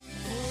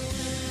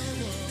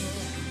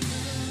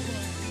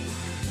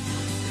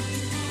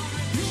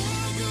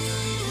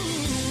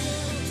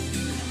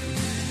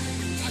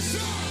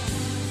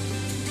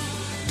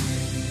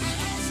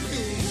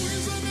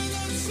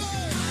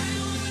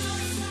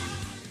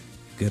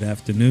Good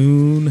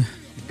afternoon.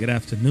 Good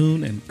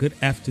afternoon, and good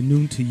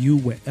afternoon to you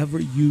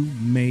wherever you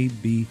may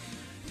be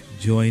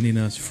joining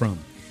us from.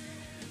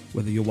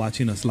 Whether you're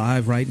watching us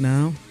live right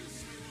now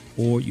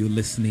or you're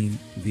listening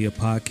via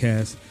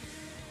podcast,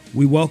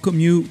 we welcome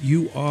you.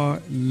 You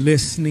are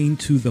listening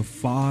to the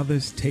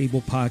Father's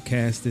Table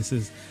podcast. This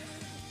is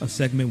a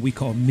segment we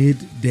call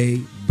Midday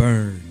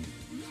Burn,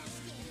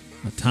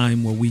 a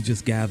time where we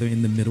just gather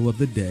in the middle of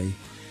the day.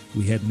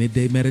 We had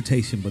midday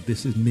meditation, but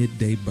this is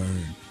Midday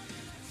Burn,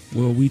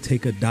 where we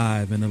take a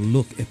dive and a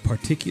look at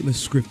particular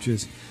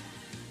scriptures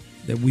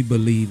that we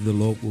believe the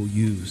Lord will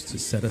use to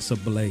set us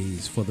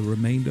ablaze for the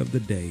remainder of the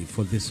day,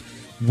 for this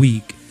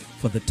week,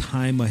 for the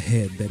time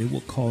ahead, that it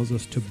will cause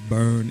us to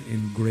burn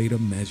in greater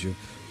measure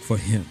for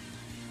Him.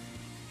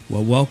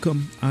 Well,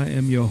 welcome. I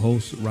am your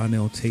host,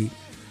 Ronell Tate,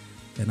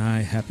 and I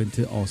happen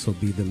to also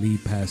be the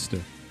lead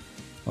pastor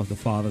of the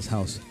Father's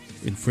House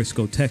in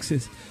Frisco,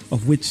 Texas,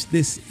 of which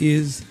this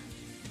is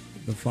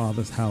the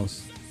Father's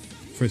House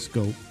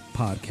Frisco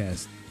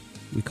podcast.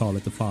 We call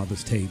it the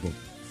Father's Table.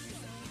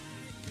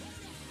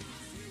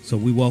 So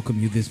we welcome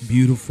you this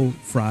beautiful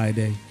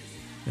Friday,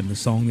 and the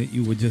song that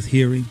you were just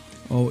hearing,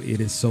 oh, it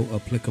is so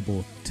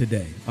applicable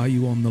today. Are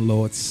you on the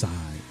Lord's side?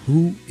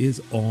 Who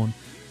is on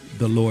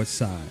the Lord's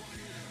side?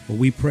 Well,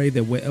 we pray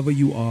that wherever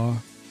you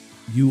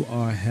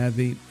are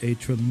having a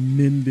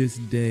tremendous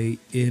day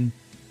in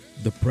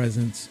the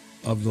presence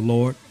of the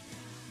Lord,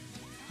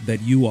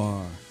 that you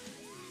are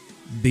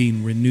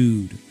being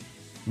renewed,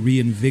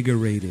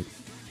 reinvigorated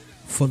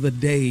for the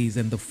days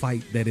and the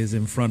fight that is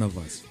in front of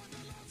us.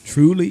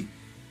 Truly,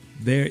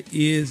 there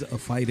is a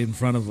fight in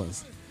front of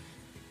us.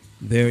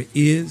 There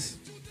is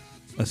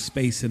a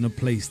space and a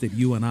place that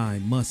you and I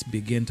must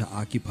begin to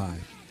occupy.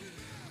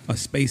 A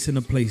space and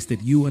a place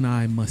that you and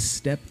I must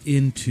step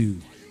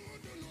into,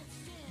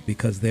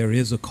 because there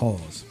is a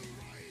cause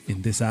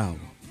in this hour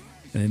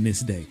and in this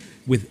day.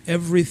 With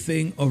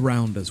everything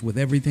around us, with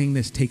everything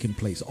that's taking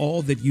place,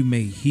 all that you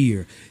may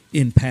hear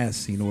in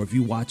passing, or if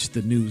you watch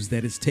the news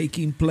that is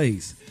taking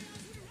place,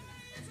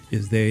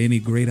 is there any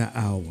greater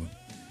hour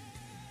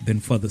than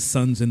for the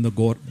sons and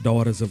the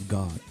daughters of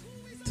God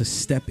to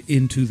step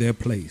into their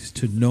place,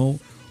 to know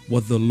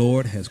what the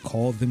Lord has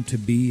called them to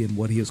be and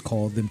what He has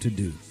called them to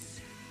do?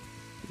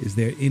 Is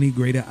there any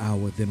greater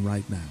hour than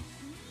right now?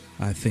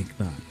 I think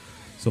not.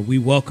 So we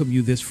welcome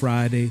you this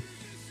Friday,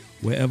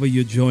 wherever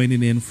you're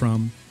joining in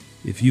from.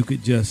 If you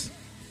could just,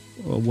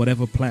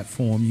 whatever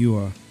platform you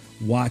are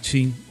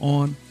watching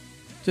on,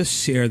 just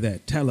share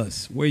that. Tell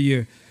us where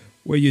you're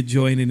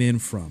joining in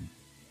from,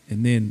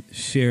 and then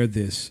share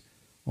this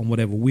on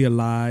whatever. We are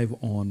live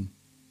on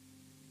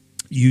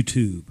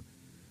YouTube.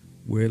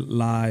 We're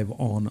live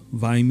on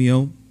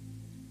Vimeo.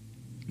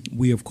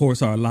 We, of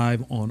course, are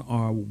live on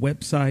our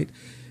website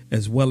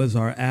as well as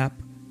our app.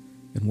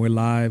 And we're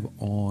live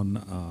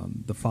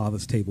on the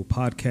Father's Table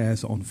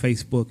podcast on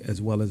Facebook,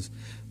 as well as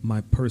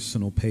my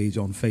personal page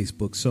on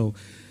Facebook. So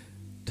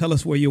tell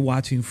us where you're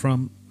watching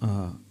from.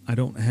 I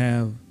don't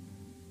have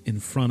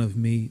in front of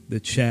me the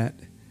chat,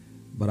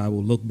 but I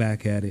will look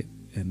back at it,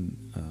 and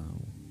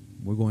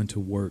we're going to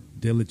work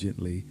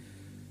diligently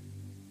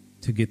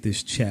to get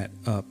this chat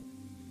up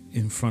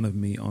in front of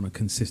me on a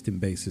consistent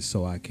basis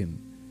so I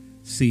can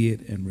see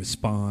it and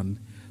respond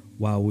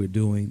while we're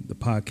doing the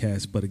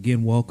podcast. But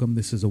again, welcome.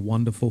 This is a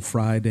wonderful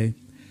Friday.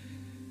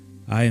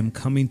 I am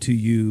coming to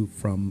you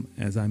from,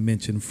 as I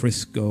mentioned,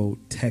 Frisco,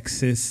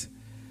 Texas.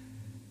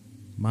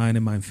 Mine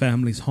and my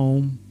family's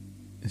home.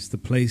 It's the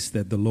place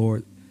that the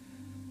Lord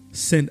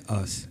sent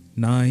us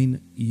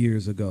 9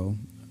 years ago,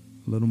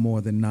 a little more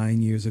than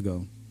 9 years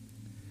ago,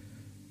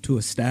 to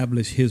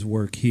establish His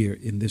work here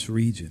in this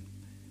region.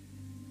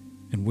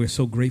 And we're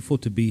so grateful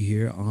to be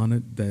here,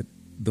 honored that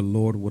the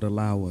Lord would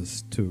allow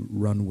us to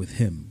run with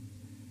Him,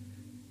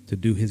 to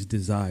do His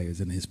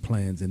desires and His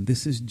plans. And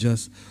this is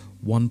just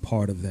one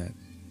part of that,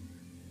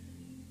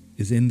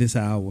 is in this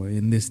hour,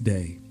 in this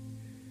day,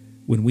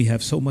 when we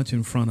have so much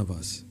in front of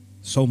us,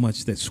 so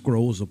much that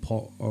scrolls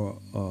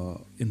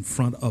in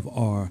front of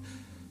our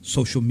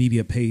social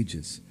media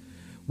pages.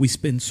 We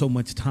spend so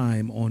much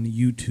time on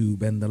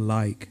YouTube and the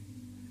like,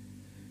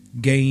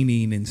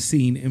 gaining and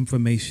seeing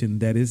information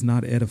that is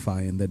not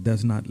edifying, that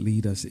does not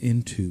lead us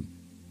into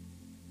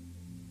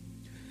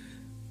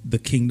the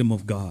kingdom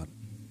of God.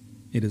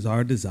 It is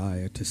our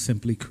desire to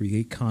simply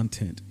create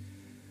content,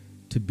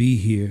 to be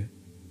here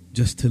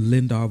just to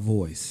lend our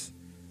voice,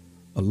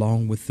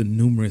 along with the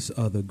numerous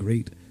other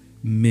great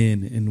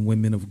men and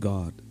women of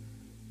God,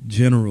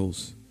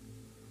 generals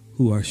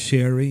who are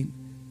sharing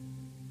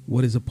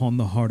what is upon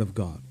the heart of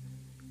God.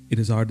 It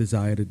is our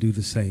desire to do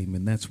the same,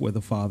 and that's where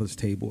the Father's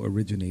Table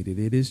originated.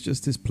 It is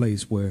just this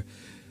place where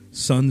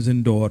sons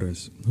and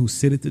daughters who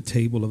sit at the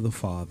table of the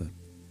Father,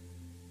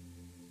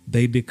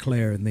 they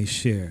declare and they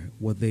share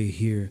what they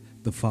hear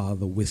the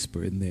Father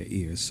whisper in their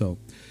ears. So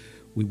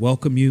we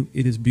welcome you.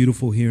 It is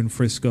beautiful here in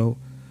Frisco.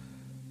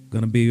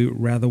 Going to be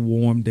rather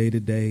warm day to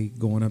day,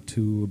 going up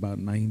to about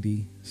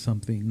 90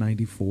 something,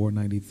 94,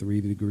 93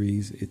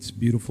 degrees. It's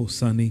beautiful,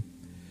 sunny.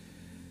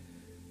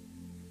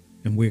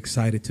 And we're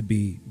excited to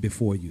be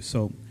before you.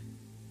 So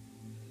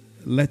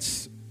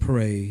let's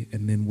pray,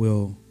 and then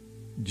we'll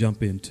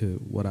jump into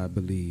what I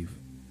believe,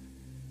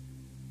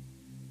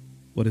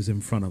 what is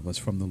in front of us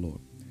from the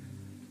Lord.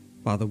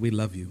 Father, we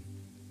love you.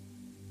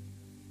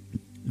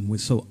 And we're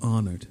so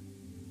honored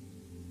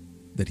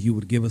that you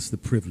would give us the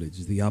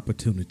privilege, the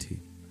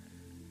opportunity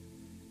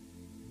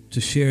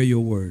to share your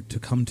word, to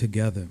come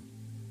together,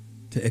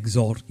 to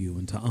exalt you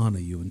and to honor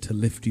you and to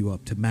lift you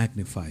up, to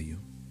magnify you.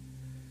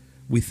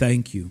 We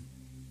thank you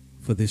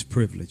for this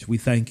privilege. We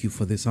thank you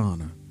for this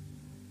honor.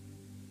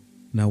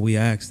 Now we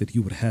ask that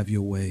you would have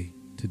your way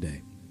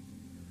today.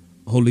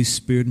 Holy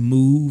Spirit,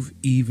 move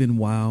even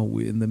while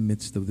we're in the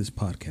midst of this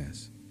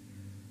podcast.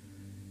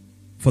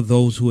 For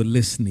those who are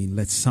listening,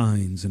 let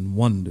signs and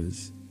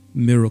wonders,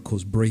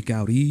 miracles break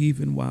out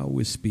even while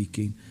we're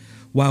speaking,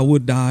 while we're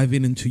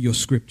diving into your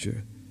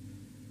scripture.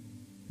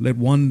 Let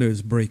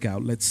wonders break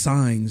out. Let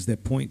signs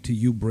that point to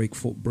you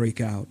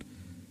break out.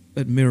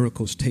 Let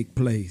miracles take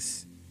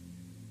place.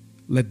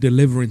 Let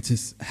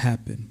deliverances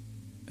happen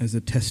as a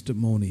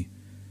testimony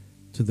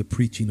to the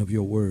preaching of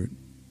your word.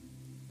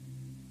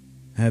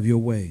 Have your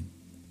way.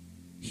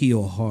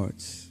 Heal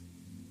hearts.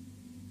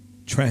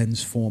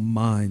 Transform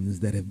minds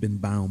that have been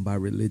bound by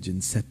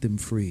religion. Set them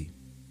free.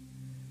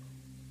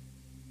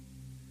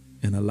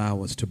 And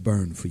allow us to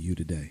burn for you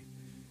today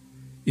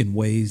in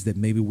ways that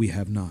maybe we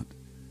have not.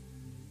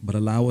 But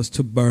allow us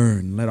to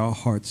burn. Let our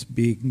hearts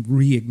be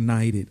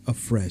reignited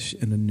afresh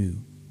and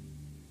anew.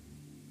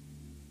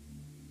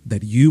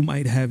 That you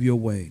might have your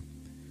way.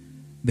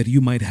 That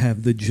you might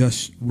have the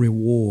just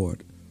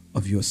reward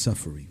of your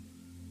suffering.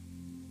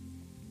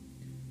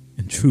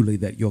 And truly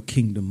that your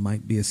kingdom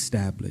might be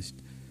established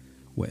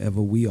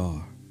wherever we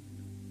are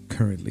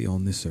currently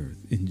on this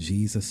earth. In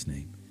Jesus'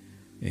 name,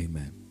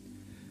 amen.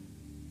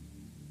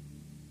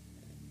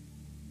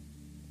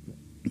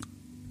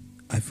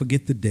 I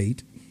forget the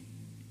date.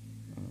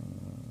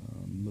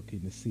 I'm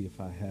looking to see if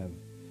I have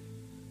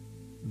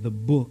the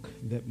book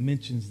that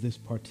mentions this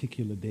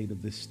particular date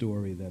of this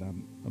story that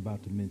I'm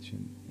about to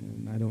mention.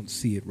 And I don't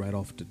see it right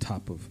off the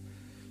top of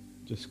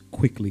just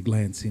quickly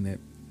glancing at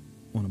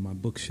one of my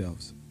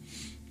bookshelves.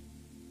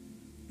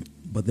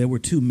 But there were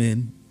two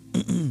men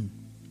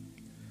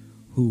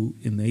who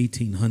in the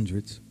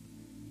 1800s,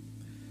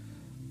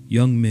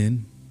 young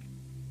men,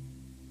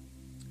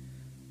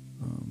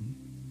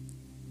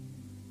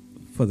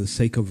 for the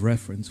sake of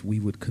reference, we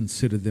would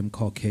consider them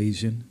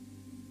Caucasian,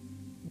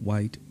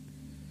 white.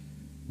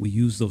 We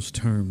use those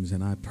terms,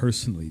 and I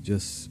personally,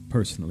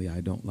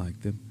 I don't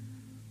like them.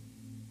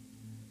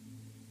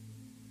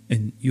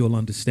 And you'll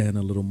understand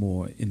a little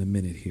more in a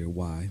minute here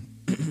why,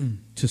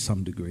 to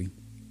some degree.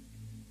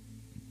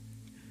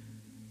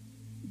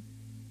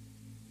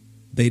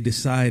 They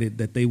decided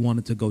that they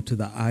wanted to go to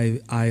the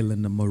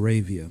island of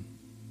Moravia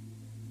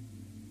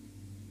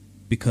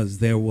because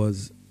there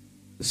was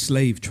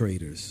slave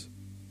traders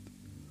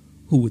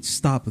who would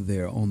stop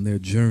there on their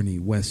journey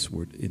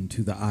westward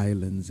into the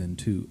islands and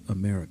to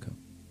America.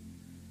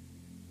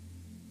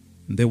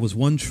 And there was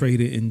one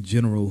trader in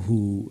general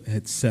who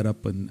had set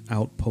up an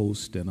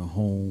outpost and a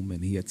home,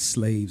 and he had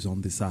slaves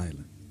on this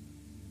island.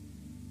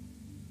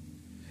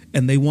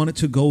 And they wanted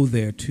to go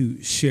there to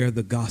share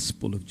the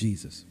gospel of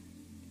Jesus.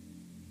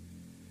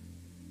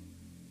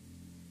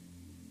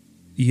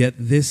 Yet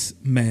this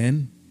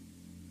man,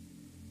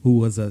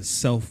 who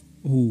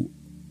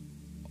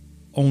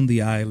owned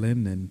the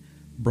island and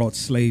brought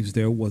slaves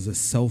there, was a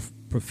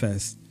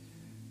self-professed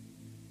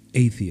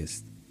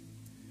atheist.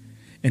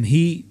 And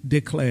he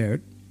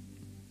declared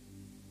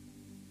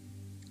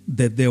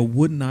that there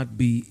would not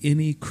be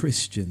any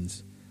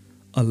Christians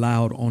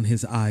allowed on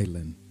his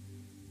island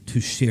to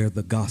share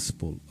the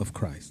gospel of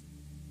Christ.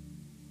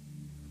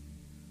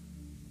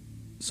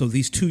 So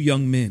these two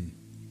young men,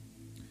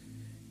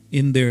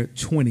 in their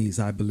 20s,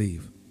 I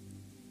believe,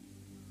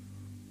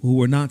 who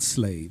were not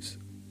slaves,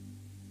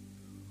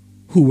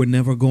 who were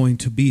never going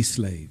to be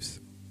slaves.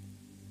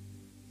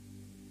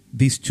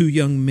 These two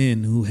young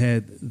men who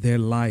had their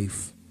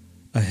life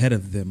ahead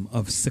of them,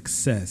 of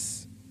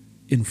success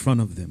in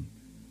front of them,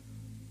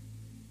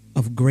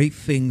 of great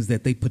things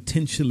that they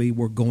potentially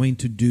were going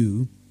to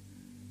do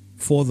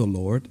for the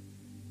Lord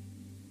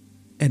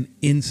and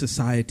in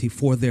society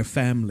for their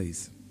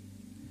families,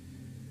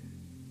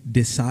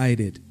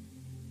 decided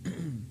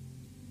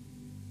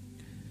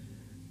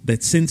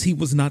that since he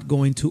was not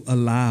going to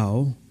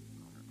allow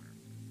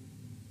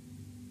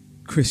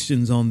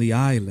Christians on the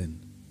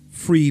island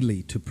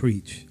freely to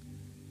preach,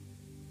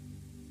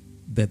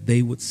 that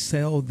they would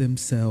sell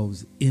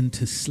themselves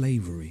into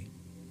slavery,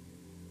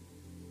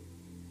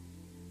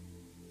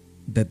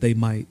 that they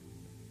might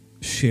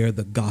share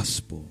the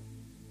gospel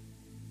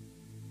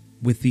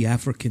with the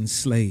African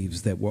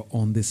slaves that were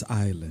on this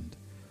island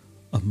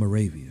of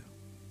Moravia.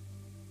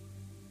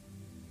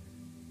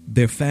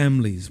 Their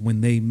families,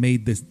 when they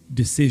made this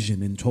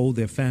decision and told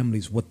their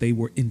families what they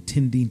were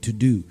intending to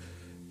do,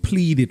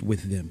 pleaded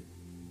with them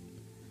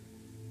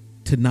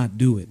to not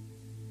do it.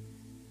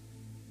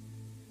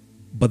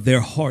 But their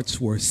hearts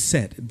were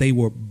set. They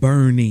were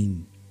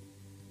burning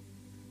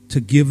to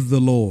give the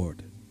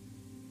Lord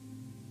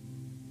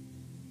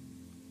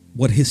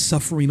what his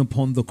suffering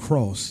upon the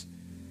cross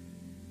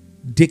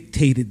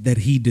dictated that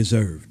he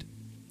deserved.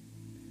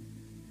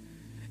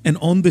 And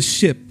on the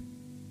ship,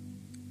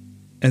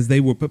 as they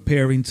were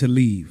preparing to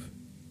leave,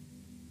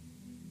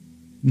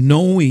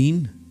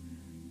 knowing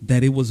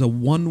that it was a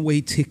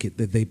one-way ticket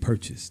that they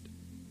purchased,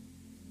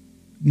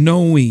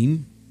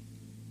 knowing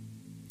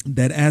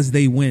that as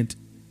they went,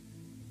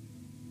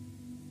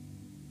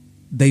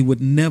 they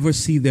would never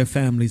see their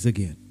families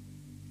again.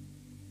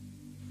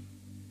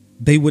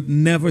 They would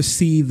never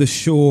see the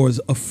shores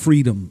of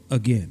freedom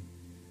again.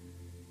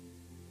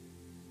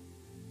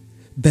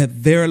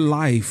 That their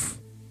life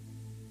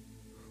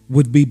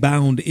would be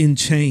bound in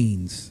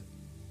chains,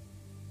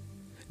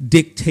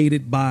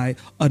 dictated by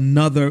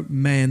another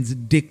man's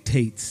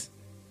dictates.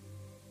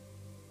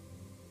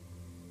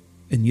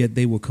 And yet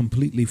they were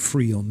completely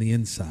free on the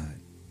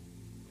inside.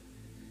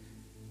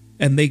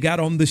 And they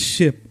got on the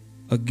ship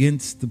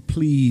against the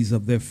pleas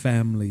of their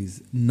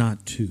families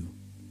not to,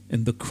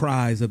 and the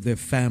cries of their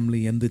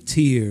family and the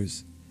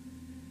tears.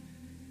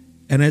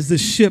 And as the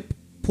ship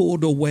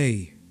pulled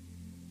away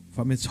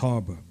from its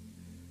harbor,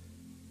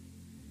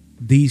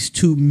 these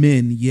two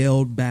men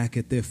yelled back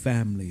at their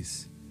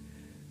families,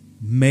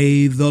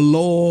 "May the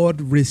Lord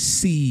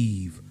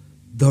receive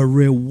the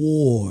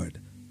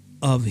reward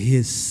of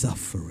his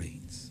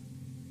sufferings."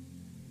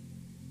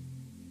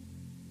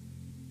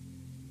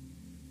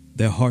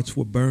 Their hearts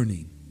were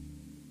burning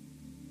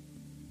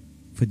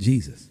for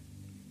Jesus,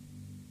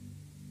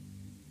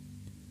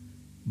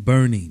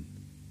 burning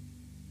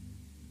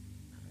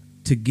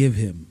to give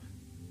him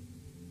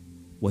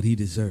what he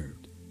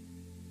deserved,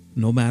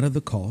 no matter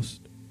the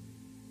cost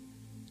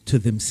to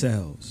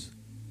themselves,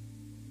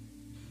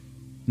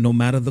 no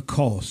matter the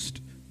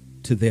cost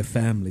to their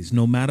families,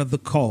 no matter the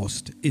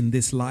cost in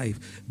this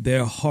life.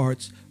 Their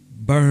hearts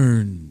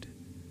burned.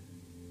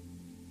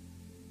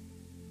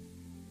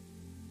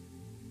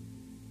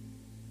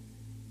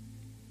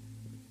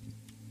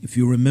 If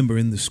you remember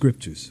in the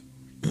scriptures,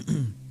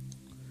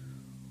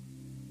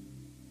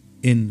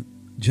 in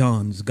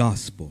John's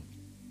gospel,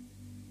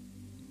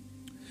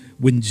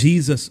 when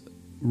Jesus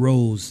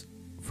rose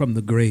from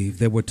the grave,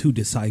 there were two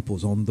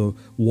disciples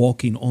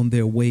walking on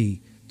their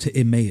way to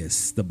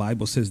Emmaus. The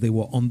Bible says they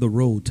were on the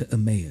road to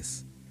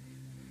Emmaus.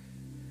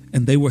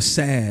 And they were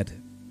sad.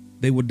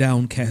 They were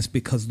downcast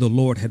because the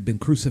Lord had been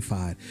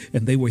crucified.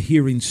 And they were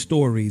hearing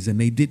stories and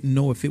they didn't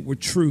know if it were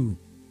true.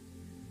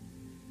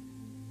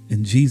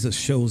 And Jesus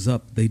shows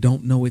up. They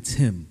don't know it's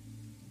him.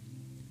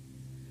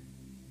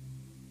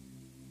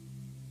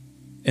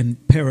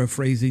 And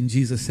paraphrasing,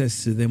 Jesus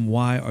says to them,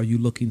 "Why are you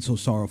looking so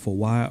sorrowful?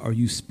 Why are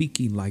you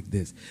speaking like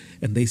this?"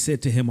 And they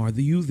said to him, "Are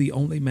you the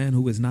only man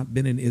who has not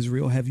been in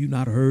Israel? Have you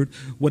not heard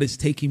what is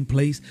taking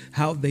place?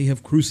 How they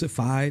have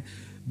crucified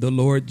the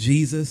Lord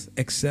Jesus,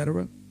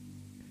 etc."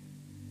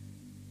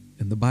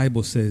 And the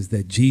Bible says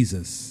that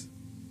Jesus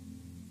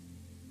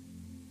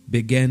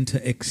began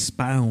to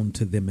expound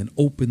to them and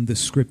open the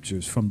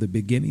scriptures from the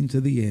beginning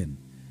to the end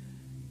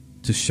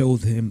to show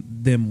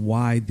them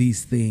why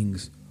these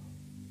things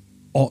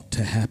ought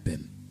to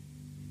happen.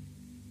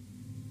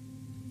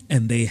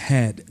 And they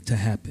had to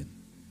happen.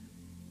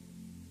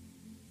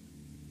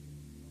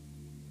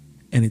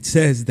 And it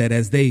says that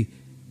as they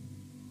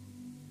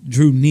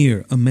drew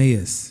near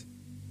Emmaus,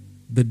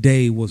 the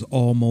day was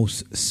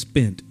almost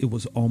spent. It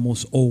was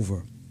almost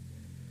over.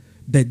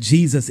 That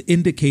Jesus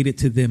indicated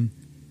to them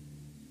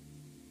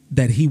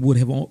that he would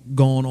have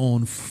gone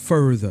on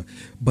further.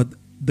 But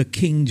the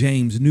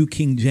New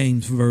King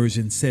James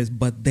Version says,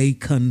 but they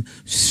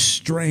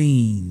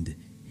constrained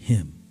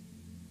him.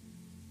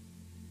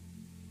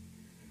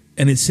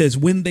 And it says,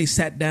 when they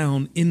sat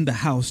down in the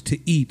house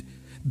to eat,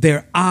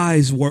 their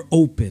eyes were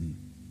open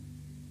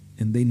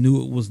and they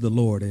knew it was the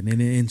Lord. And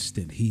in an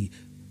instant, he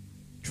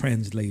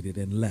translated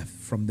and left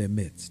from their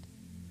midst.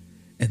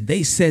 And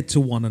they said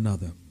to one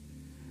another,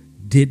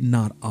 "Did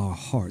not our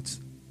hearts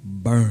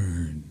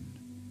burn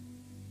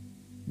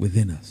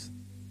within us?"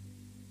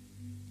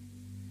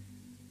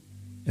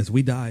 As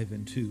we dive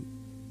into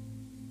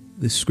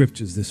the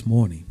scriptures this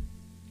morning,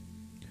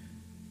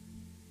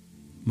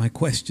 my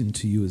question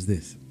to you is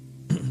this.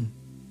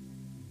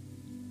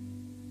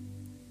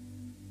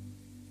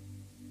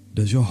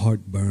 Does your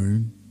heart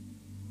burn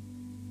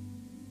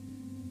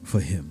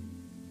for him?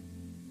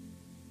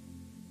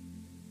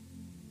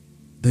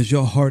 Does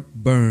your heart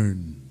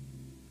burn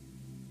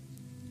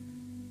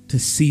to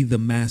see the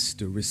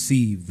Master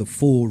receive the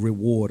full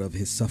reward of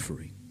his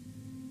suffering,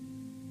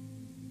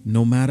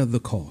 no matter the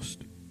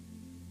cost?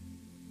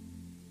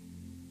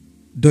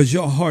 Does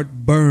your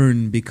heart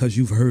burn because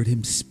you've heard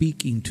him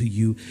speaking to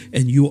you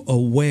and you're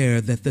aware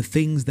that the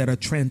things that are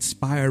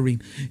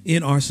transpiring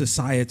in our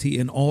society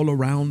and all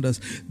around us,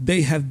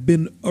 they have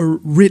been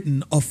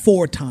written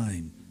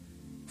aforetime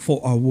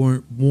for our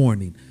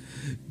warning?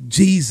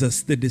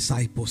 Jesus, the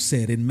disciple,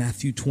 said in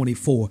Matthew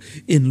 24,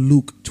 in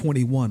Luke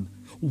 21,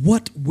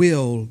 "What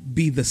will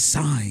be the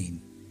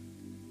sign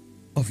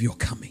of your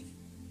coming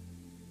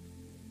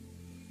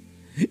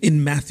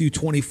In Matthew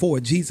 24,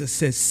 Jesus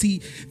says,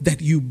 see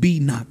that you be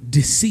not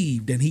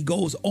deceived. And he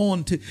goes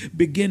on to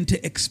begin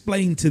to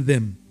explain to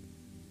them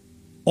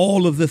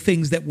all of the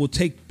things that will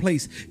take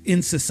place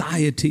in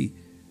society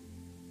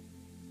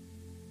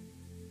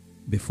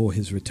before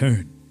his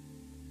return.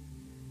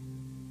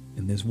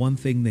 And there's one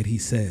thing that he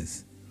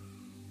says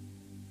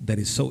that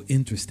is so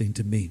interesting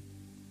to me.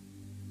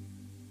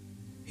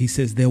 He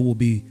says there will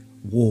be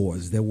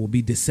wars, there will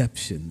be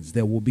deceptions,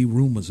 there will be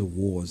rumors of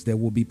wars, there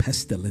will be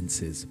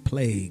pestilences,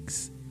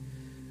 plagues,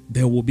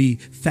 there will be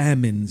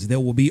famines, there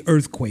will be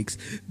earthquakes,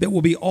 there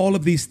will be all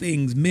of these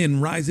things, men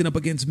rising up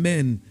against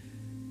men.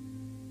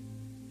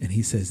 And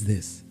he says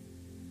this,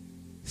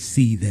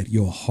 see that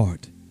your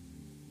heart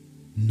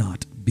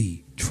not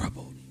be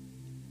troubled.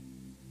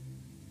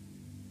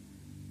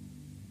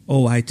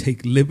 Oh, I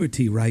take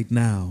liberty right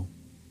now,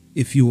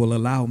 if you will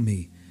allow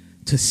me,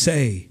 to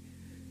say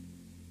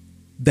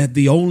that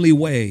the only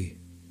way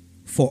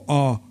for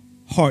our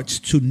hearts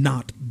to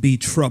not be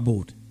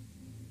troubled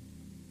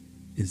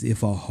is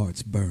if our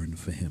hearts burn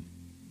for him.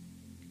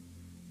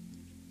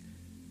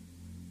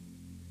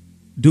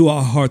 Do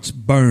our hearts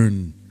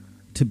burn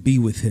to be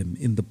with him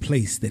in the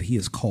place that he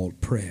has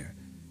called prayer,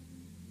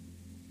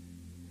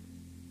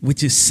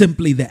 which is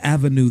simply the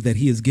avenue that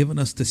he has given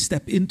us to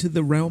step into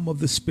the realm of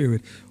the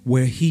Spirit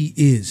where he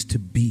is to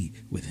be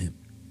with him?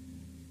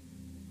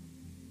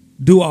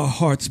 Do our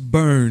hearts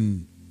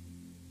burn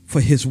for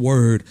his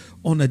word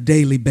on a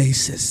daily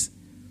basis,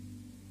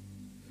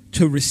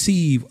 to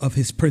receive of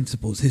his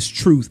principles, his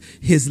truth,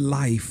 his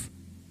life?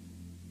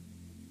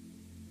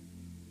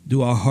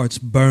 Do our hearts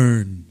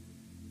burn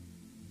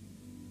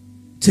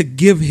to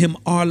give him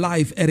our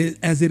life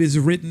as it is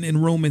written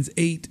in Romans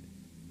 8?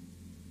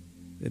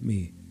 Let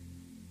me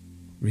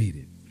read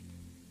it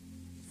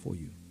for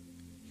you.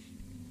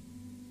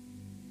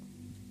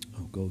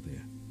 I'll go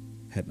there.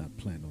 Had not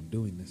planned on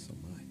doing this, so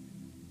my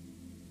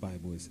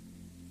Bible is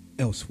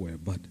elsewhere,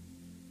 but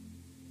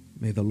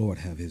may the Lord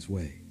have his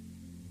way.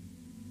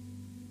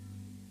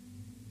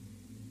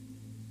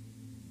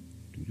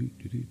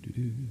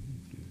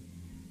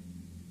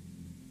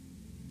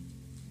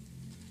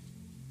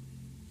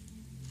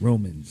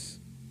 Romans.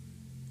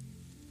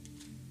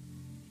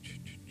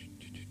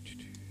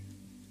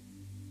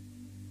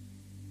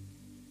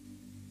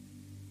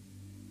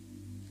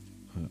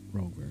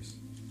 Wrong verse.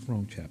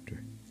 Wrong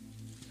chapter.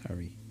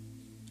 Sorry.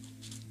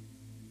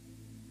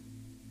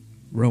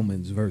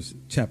 Romans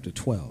chapter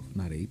 12,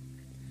 not 8.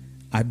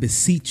 I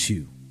beseech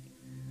you,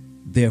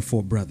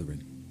 therefore,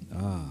 brethren,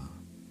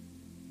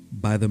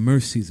 by the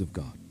mercies of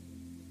God,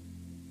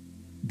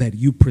 that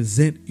you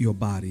present your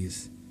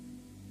bodies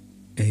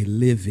a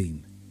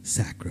living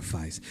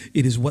sacrifice.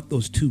 It is what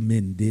those two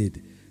men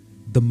did,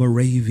 the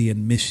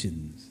Moravian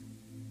missions.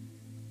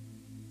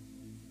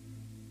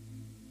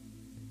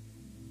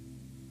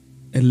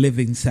 A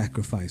living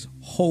sacrifice,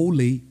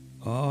 holy.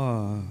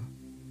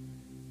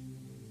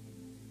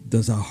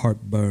 Does our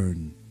heart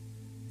burn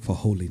for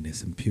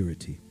holiness and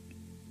purity?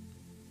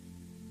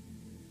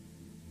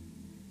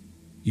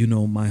 You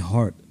know, my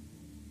heart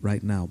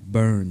right now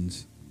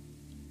burns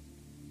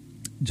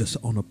just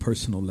on a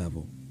personal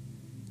level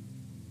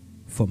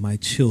for my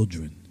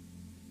children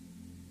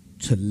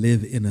to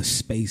live in a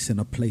space and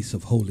a place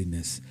of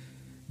holiness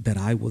that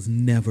I was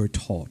never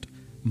taught.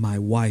 My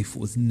wife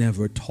was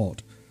never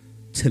taught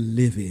to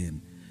live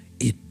in.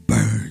 It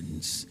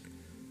burns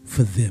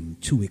for them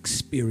to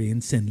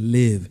experience and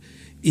live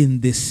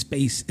in this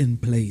space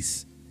and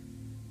place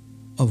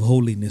of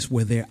holiness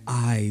where their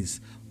eyes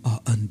are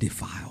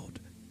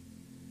undefiled,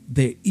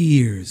 their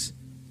ears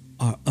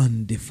are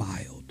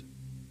undefiled.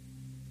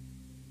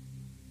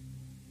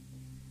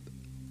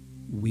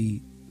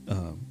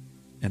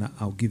 And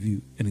I'll give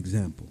you an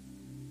example.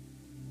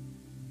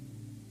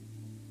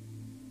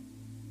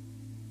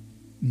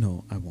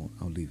 No, I won't.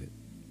 I'll leave it.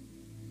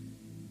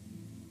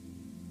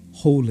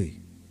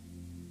 Holy,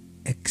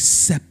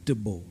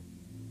 acceptable.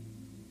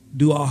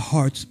 Do our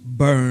hearts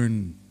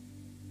burn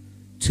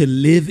to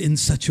live in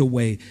such a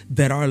way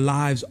that our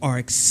lives are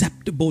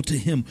acceptable to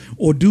him?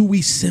 Or do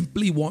we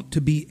simply want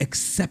to be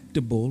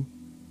acceptable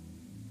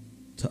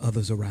to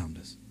others around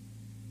us?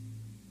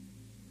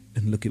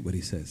 And look at what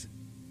he says.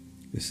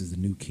 This is the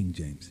New King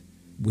James.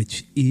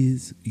 Which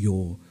is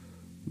your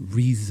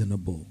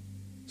reasonable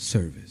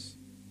service.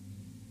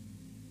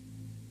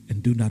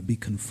 And do not be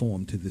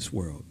conformed to this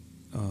world.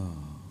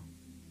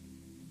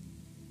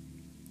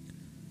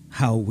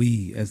 How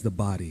we as the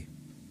body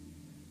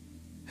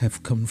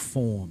have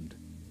conformed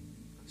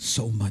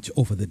so much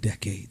over the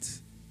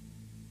decades.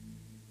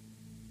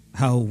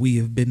 How we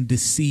have been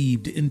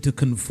deceived into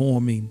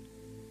conforming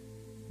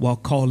while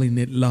calling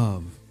it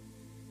love,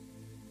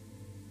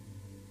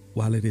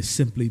 while it has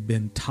simply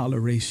been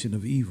toleration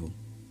of evil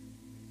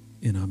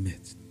in our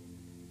midst.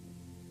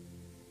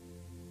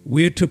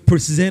 We're to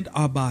present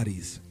our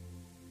bodies,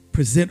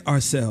 present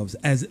ourselves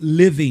as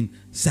living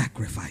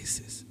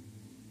sacrifices.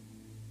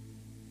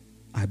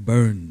 I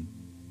burn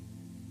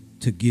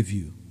to give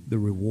you the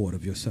reward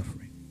of your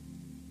suffering.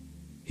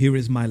 Here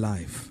is my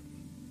life.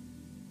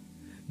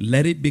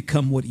 Let it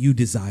become what you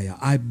desire.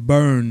 I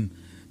burn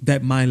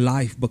that my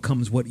life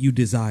becomes what you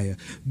desire.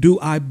 Do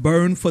I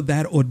burn for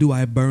that, or do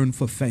I burn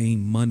for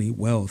fame, money,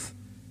 wealth?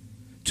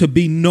 To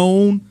be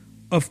known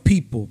of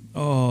people.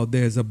 Oh,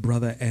 there's a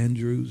brother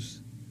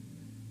Andrews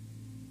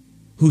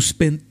who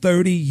spent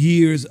 30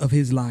 years of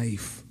his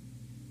life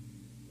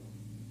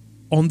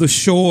on the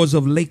shores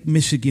of Lake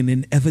Michigan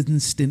in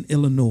Evanston,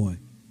 Illinois.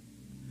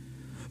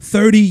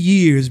 30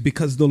 years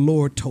because the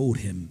Lord told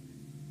him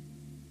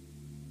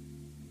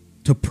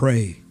to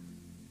pray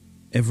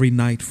every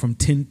night from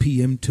 10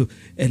 p.m. to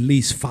at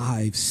least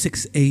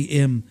 6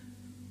 a.m.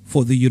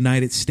 for the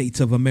United States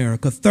of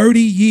America.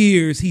 30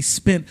 years he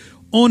spent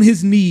on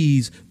his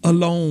knees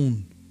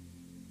alone.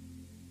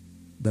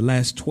 The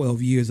last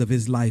 12 years of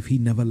his life, he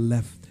never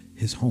left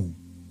his home.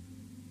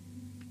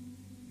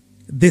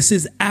 This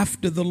is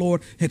after the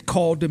Lord had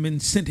called him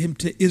and sent him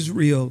to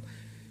Israel.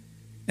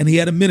 And he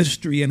had a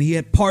ministry and he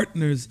had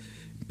partners,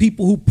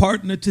 people who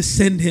partnered to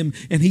send him.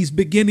 And he's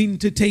beginning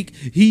to take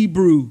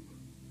Hebrew.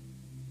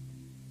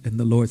 And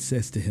the Lord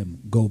says to him,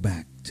 go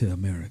back to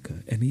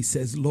America. And he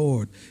says,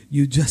 Lord,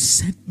 you just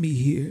sent me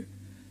here.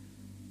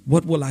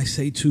 What will I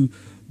say to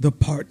the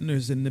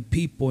partners and the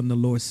people? And the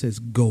Lord says,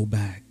 go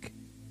back.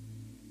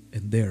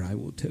 And there I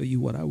will tell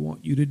you what I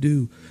want you to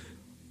do.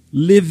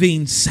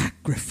 Living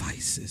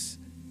sacrifices.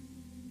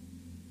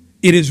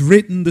 It is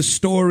written, the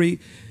story,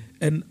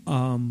 and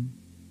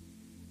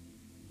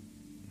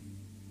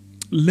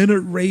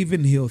Leonard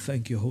Ravenhill,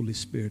 thank you, Holy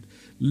Spirit.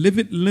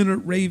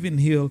 Leonard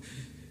Ravenhill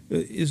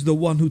is the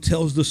one who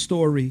tells the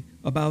story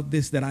about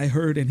this that I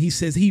heard. And he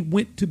says he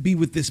went to be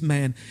with this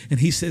man. And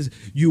he says,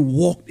 you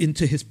walked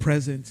into his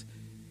presence.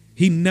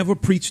 He never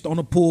preached on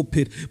a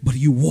pulpit, but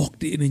you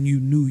walked in and you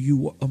knew you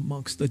were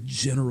amongst the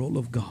general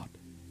of God.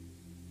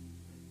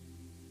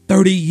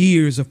 30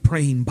 years of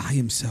praying by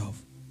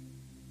himself.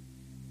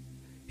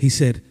 He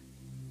said,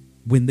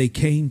 when they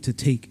came to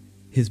take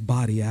his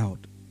body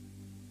out,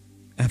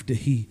 after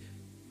he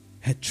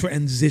had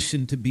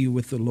transitioned to be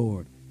with the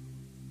Lord,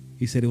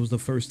 he said it was the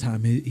first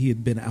time he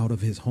had been out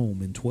of his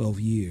home in 12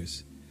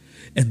 years.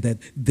 And that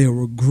there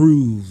were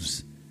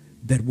grooves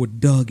that were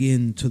dug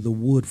into the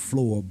wood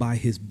floor by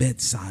his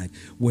bedside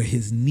where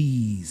his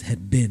knees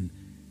had been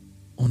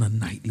on a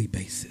nightly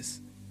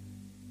basis.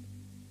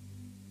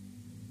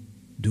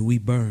 Do we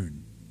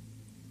burn?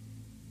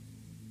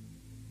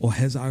 Or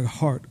has our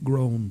heart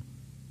grown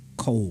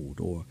cold,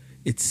 or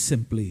it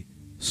simply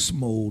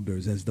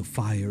smolders as the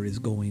fire is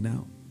going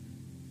out?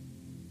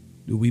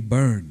 Do we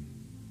burn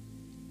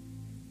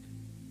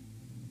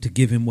to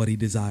give him what he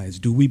desires?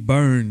 Do we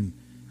burn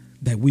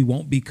that we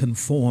won't be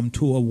conformed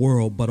to a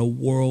world, but a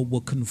world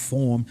will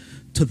conform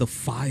to the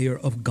fire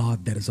of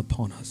God that is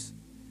upon us?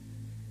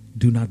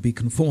 Do not be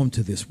conformed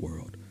to this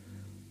world,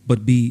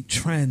 but be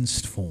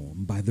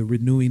transformed by the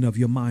renewing of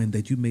your mind,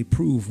 that you may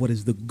prove what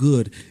is the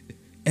good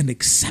and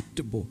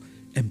acceptable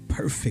and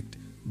perfect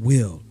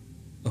will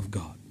of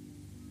God.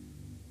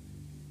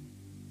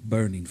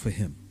 Burning for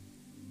him.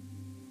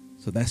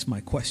 So that's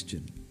my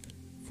question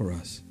for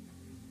us.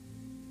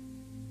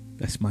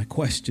 That's my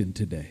question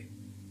today.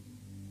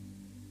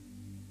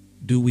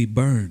 Do we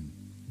burn?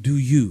 Do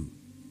you?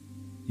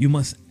 You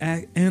must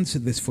answer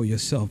this for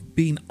yourself,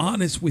 being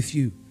honest with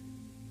you.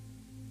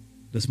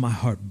 Does my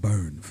heart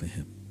burn for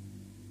him?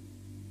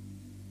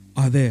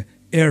 Are there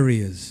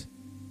areas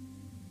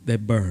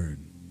that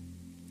burn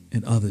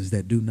and others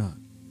that do not?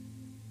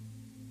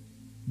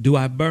 Do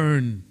I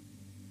burn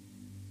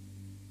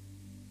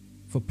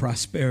for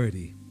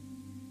prosperity,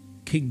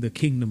 the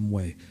kingdom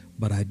way,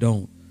 but I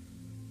don't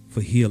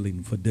for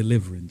healing, for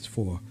deliverance,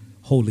 for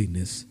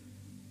holiness?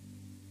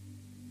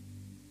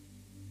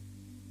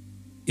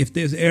 If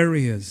there's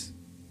areas,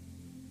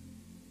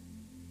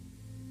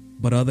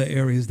 but other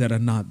areas that are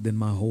not, then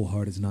my whole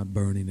heart is not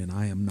burning and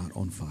I am not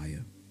on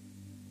fire.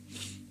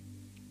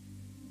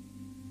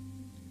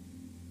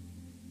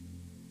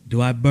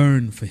 Do I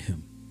burn for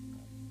him?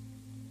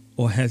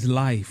 Or has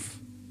life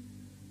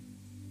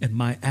and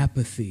my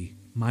apathy,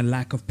 my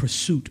lack of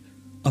pursuit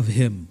of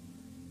him,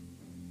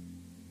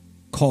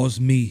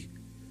 caused me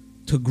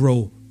to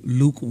grow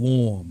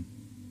lukewarm?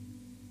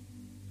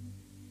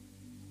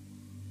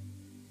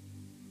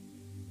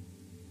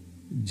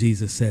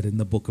 Jesus said in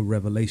the book of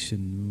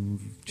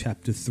Revelation,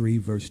 chapter 3,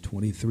 verse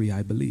 23,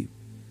 I believe,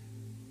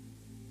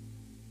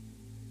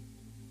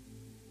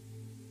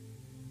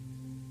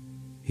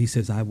 he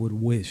says, I would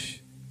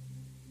wish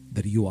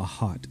that you are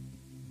hot,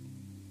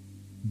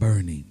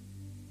 burning,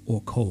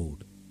 or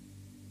cold.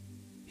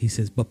 He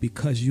says, but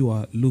because you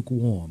are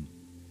lukewarm,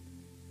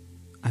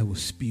 I will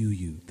spew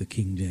you, the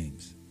King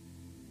James.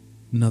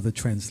 Another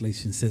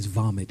translation says,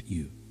 vomit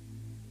you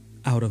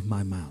out of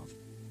my mouth.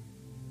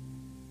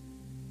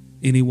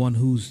 Anyone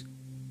who's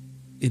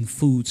in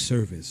food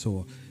service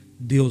or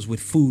deals with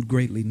food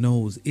greatly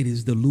knows it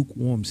is the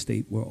lukewarm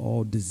state where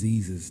all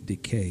diseases,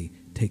 decay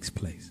takes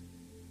place.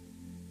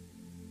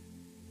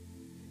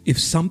 If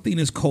something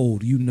is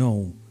cold, you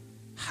know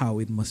how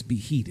it must be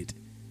heated.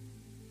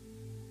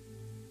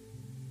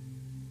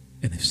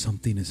 And if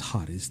something is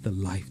hot, it's the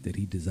life that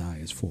he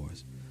desires for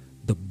us.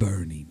 the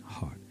burning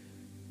heart.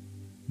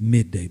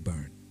 Midday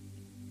burn.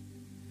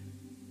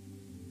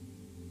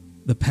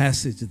 The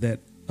passage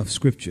that of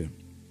Scripture,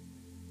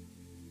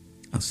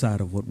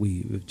 outside of what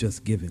we have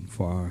just given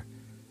for our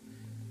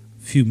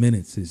few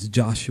minutes, is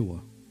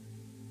Joshua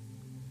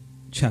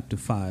chapter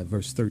 5,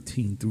 verse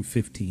 13 through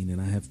 15. And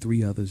I have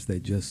three others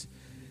that just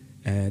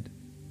add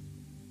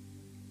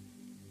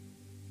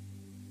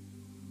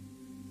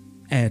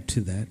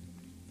to that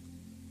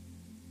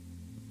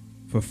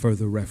for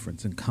further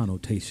reference and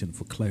connotation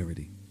for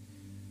clarity.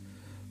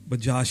 But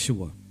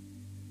Joshua,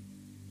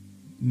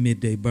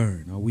 midday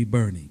burn. Are we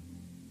burning?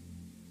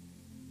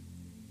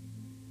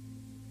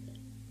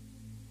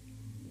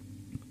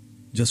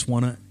 Just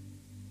want to,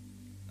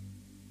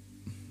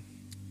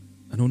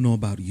 I don't know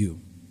about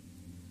you,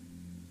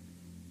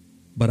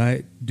 but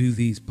I do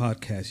these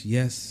podcasts,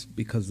 yes,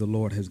 because the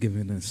Lord has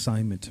given an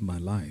assignment to my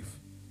life,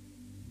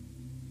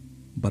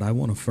 but I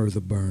want to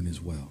further burn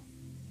as well.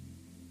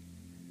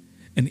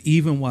 And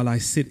even while I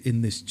sit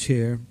in this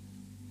chair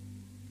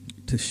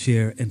to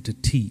share and to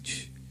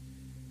teach,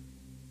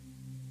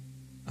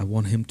 I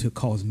want him to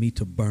cause me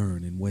to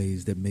burn in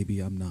ways that maybe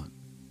I'm not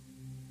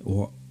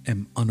or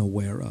am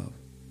unaware of.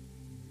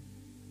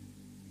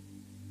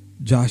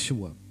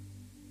 Joshua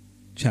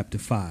chapter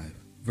 5,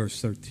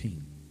 verse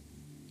 13.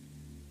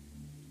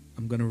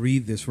 I'm going to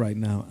read this right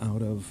now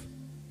out of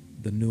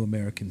the New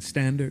American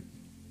Standard.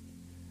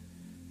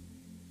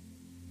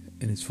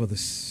 And it's for the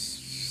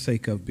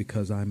sake of,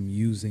 because I'm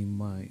using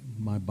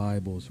my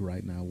Bibles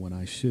right now when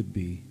I should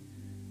be.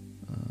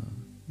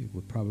 It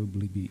would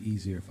probably be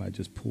easier if I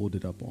just pulled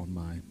it up on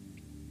my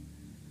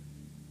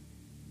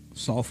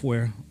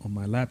software on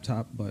my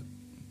laptop, but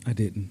I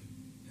didn't.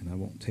 And I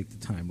won't take the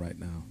time right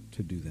now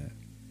to do that.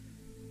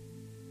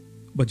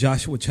 But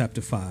Joshua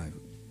chapter 5,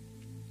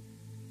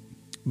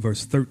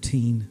 verse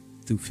 13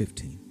 through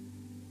 15.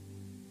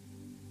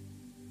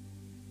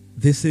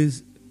 This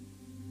is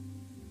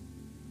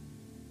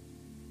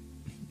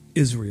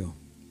Israel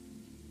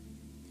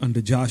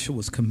under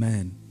Joshua's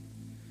command,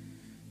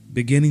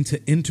 beginning to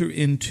enter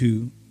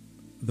into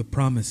the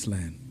promised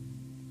land.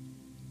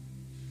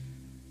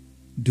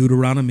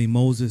 Deuteronomy,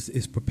 Moses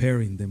is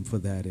preparing them for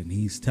that, and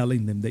he's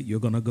telling them that you're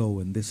going to go,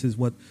 and this is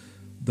what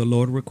the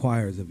Lord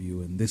requires of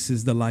you, and this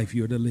is the life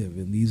you're to live,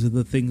 and these are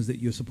the things that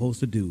you're supposed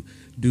to do.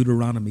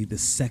 Deuteronomy, the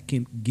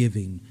second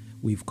giving,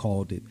 we've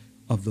called it,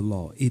 of the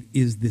law. It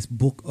is this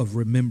book of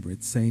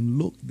remembrance saying,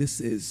 look, this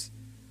is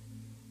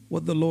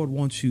what the Lord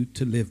wants you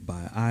to live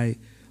by. I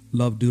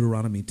love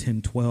Deuteronomy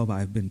 10:12.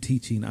 I've been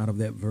teaching out of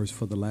that verse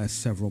for the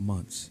last several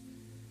months,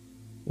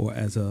 or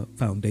as a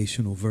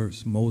foundational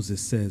verse.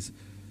 Moses says,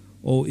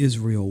 O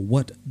Israel,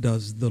 what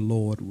does the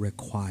Lord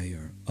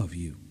require of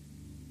you?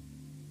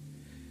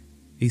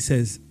 He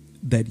says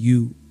that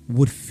you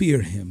would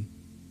fear him.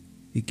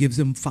 He gives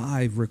him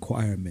 5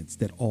 requirements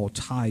that all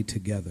tie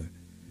together.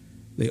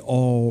 They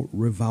all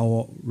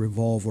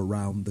revolve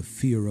around the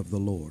fear of the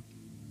Lord,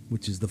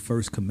 which is the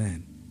first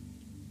command.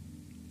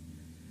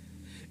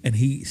 And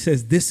he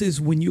says, this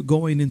is when you're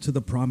going into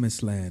the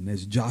promised land,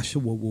 as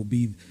Joshua will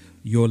be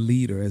your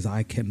leader, as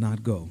I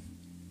cannot go,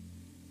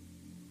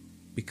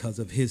 because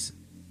of his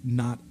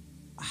not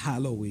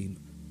hallowing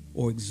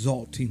or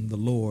exalting the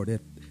Lord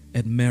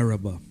at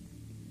Meribah.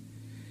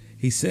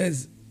 He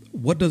says,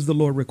 what does the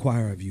Lord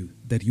require of you?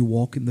 That you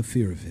walk in the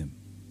fear of him.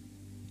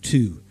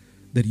 2,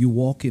 that you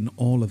walk in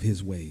all of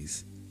his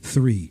ways.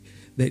 3,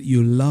 that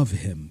you love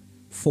him.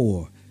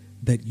 4,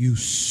 that you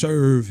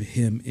serve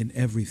him in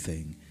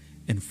everything.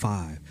 And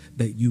 5,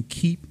 that you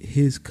keep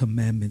his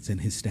commandments and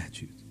his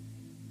statutes.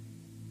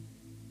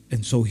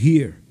 And so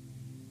here,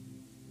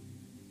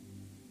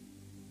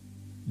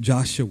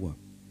 Joshua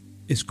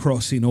is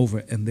crossing over,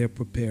 and they're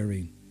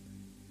preparing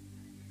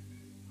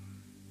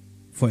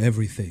for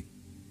everything.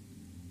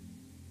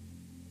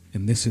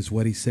 And this is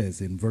what he says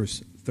in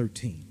verse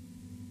 13.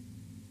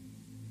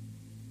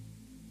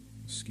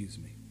 Excuse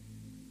me.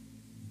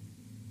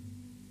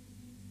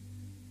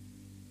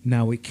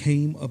 Now it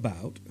came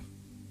about,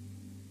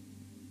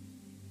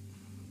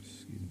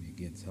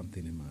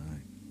 something in my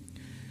eye.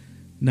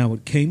 Now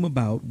it came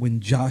about when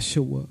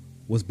Joshua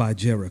was by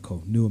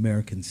Jericho, New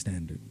American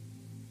Standard,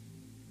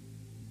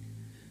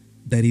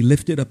 that he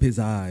lifted up his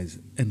eyes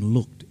and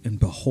looked, and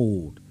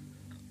behold,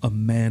 a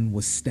man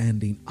was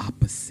standing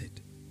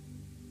opposite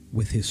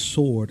with his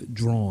sword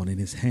drawn in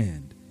his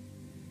hand.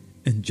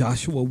 And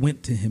Joshua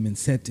went to him and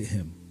said to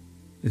him,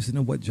 listen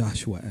to what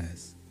Joshua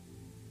asked,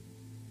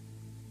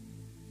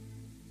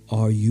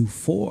 are you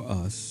for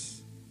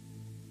us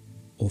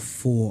or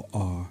for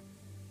our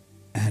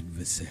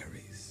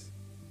adversaries?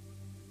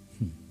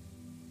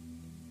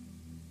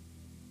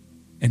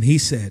 And he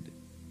said,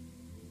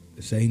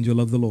 this angel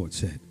of the Lord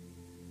said,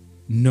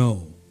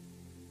 no,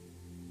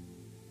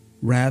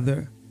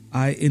 rather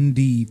I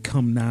indeed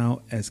come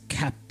now as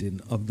captain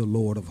of the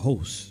Lord of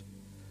hosts.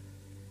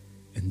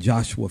 And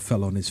Joshua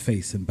fell on his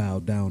face and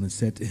bowed down and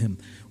said to him,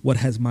 what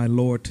has my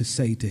Lord to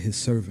say to his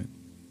servant?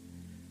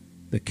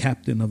 The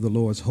captain of the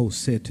Lord's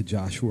host said to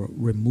Joshua,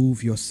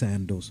 remove your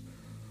sandals,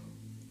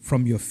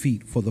 from your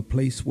feet, for the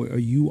place where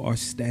you are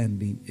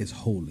standing is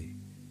holy.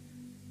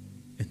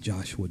 And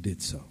Joshua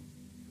did so.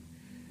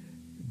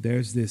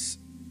 There's this,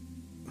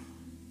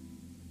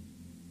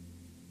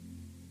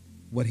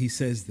 what he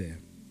says there.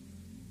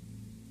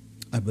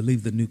 I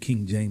believe the New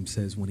King James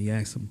says when he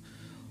asks him,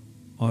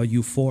 are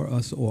you for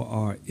us or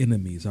our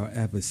enemies, our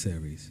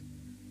adversaries?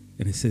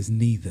 And it says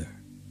neither.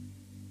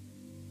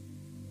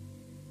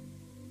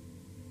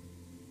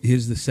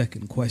 Here's the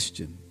second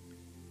question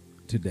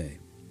today.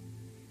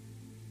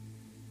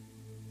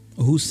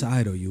 Whose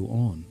side are you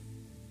on?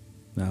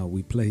 Now,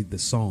 we played the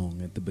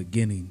song at the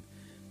beginning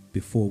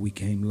before we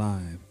came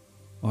live.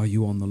 Are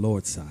you on the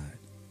Lord's side?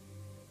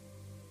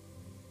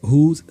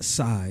 Whose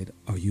side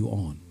are you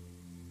on?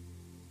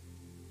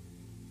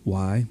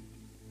 Why?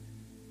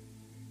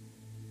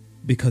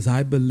 Because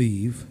I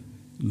believe,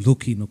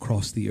 looking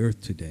across the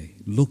earth today,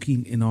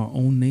 looking in our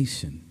own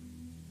nation,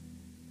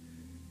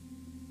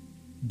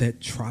 that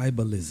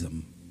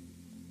tribalism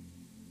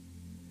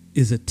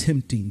is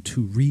attempting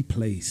to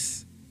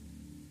replace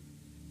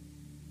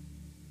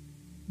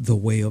the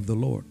way of the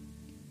Lord.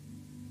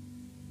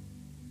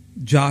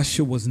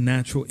 Joshua's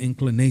natural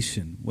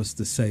inclination was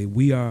to say,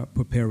 we are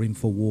preparing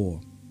for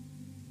war.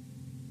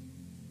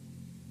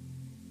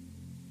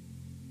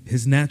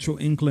 His natural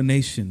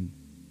inclination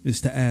is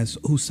to ask,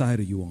 whose side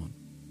are you on?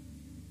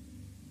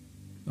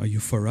 Are you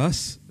for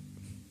us?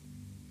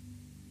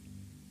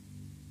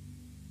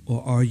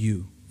 Or are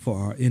you for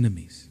our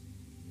enemies?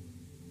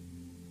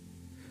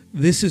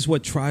 This is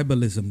what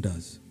tribalism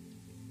does.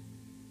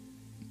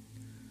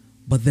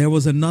 But there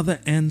was another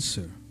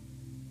answer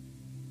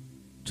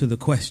to the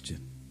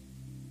question.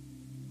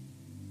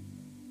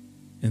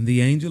 And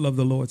the angel of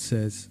the Lord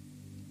says,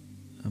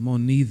 I'm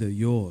on neither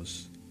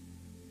yours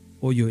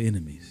or your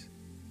enemies.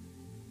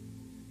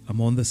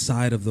 I'm on the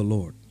side of the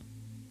Lord.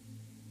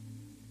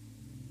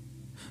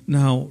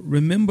 Now,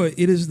 remember,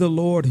 it is the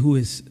Lord who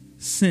has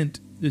sent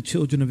the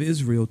children of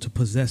Israel to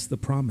possess the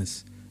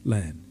promised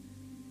land.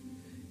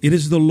 It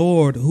is the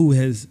Lord who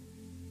has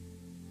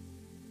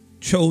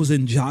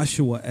chosen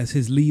Joshua as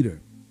his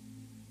leader.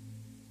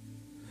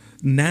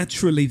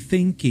 Naturally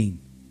thinking,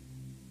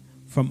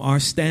 from our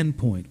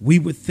standpoint, we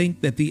would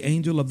think that the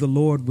angel of the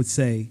Lord would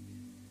say,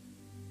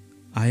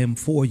 I am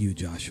for you,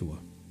 Joshua.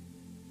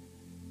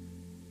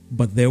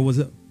 But there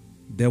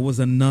was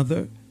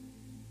another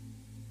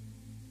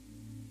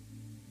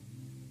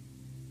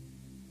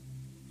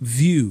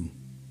view,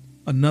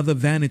 another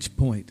vantage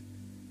point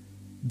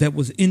that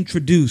was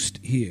introduced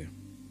here,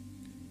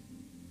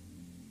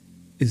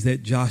 is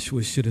that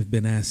Joshua should have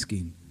been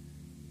asking,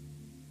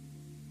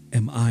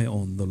 am I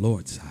on the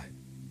Lord's side?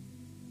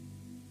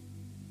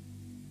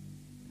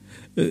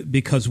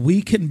 Because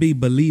we can be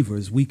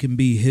believers, we can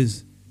be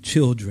his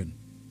children.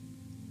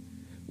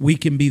 We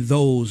can be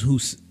those who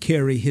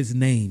carry his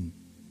name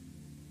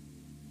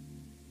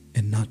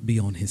and not be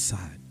on his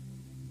side.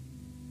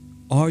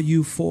 Are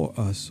you for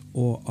us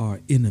or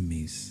our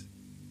enemies?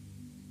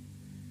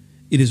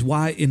 It is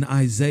why in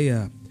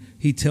Isaiah,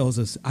 he tells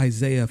us,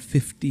 Isaiah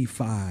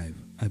 55,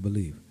 I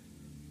believe.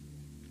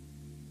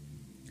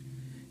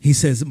 He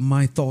says,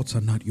 my thoughts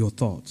are not your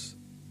thoughts.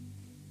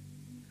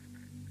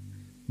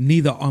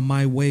 Neither are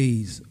my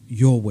ways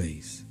your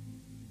ways.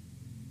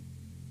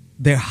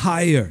 They're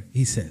higher,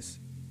 he says.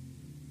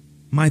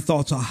 My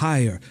thoughts are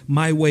higher.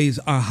 My ways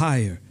are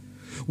higher.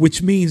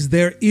 Which means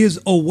there is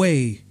a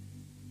way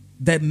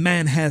that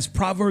man has.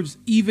 Proverbs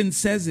even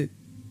says it.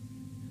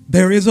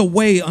 There is a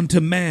way unto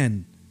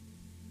man.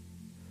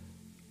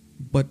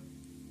 But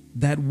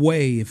that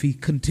way, if he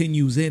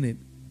continues in it,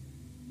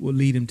 will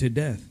lead him to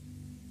death.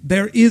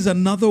 There is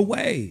another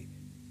way.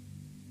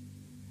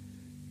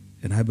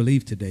 And I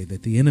believe today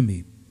that the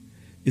enemy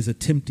is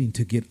attempting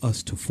to get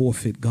us to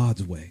forfeit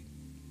God's way.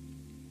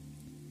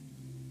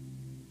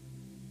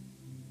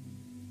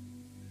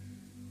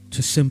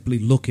 To simply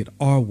look at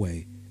our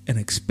way and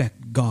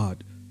expect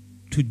God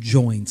to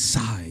join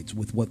sides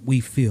with what we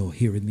feel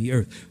here in the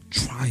earth.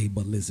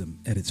 Tribalism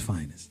at its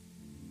finest.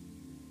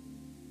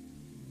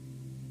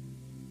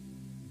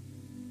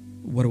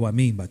 What do I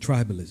mean by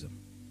tribalism?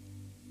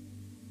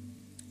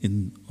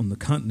 On the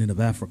continent of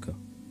Africa,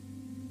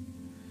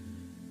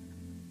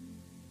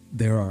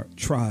 there are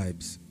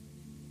tribes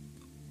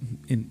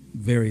in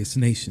various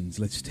nations.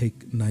 Let's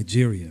take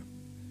Nigeria,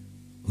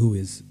 who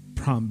is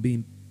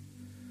being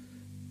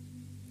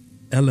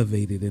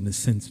elevated in a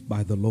sense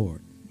by the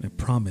Lord and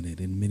prominent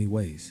in many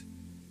ways.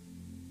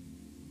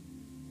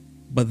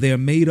 But they're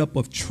made up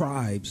of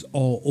tribes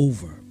all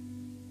over.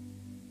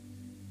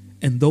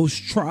 And those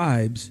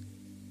tribes,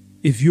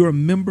 if you're a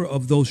member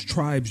of those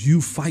tribes,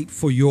 you fight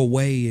for your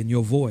way and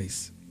your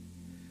voice.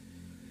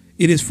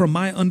 It is from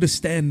my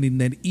understanding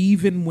that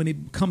even when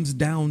it comes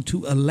down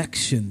to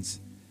elections,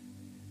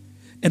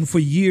 and for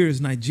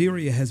years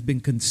Nigeria has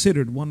been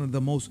considered one of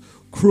the most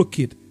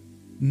crooked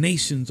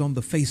nations on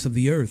the face of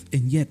the earth,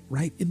 and yet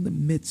right in the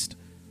midst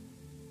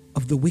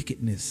of the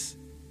wickedness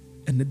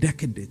and the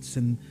decadence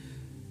and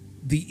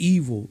the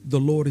evil, the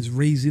Lord is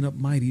raising up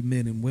mighty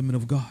men and women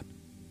of God.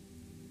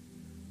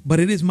 But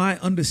it is my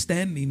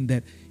understanding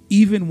that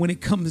even when it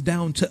comes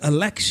down to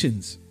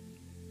elections,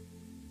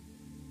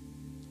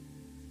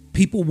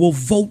 people will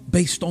vote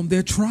based on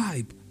their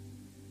tribe,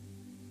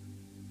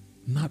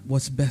 not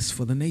what's best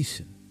for the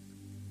nation.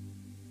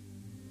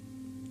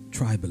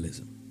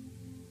 Tribalism.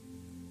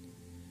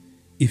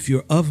 If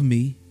you're of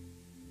me,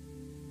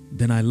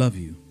 then I love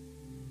you.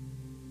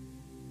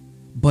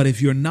 But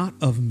if you're not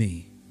of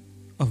me,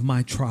 of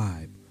my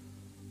tribe,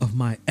 of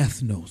my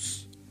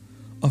ethnos,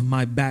 of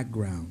my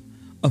background,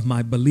 of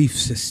my belief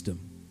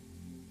system,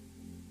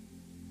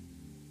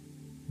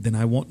 then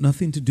I want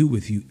nothing to do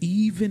with you,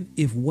 even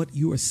if what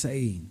you are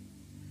saying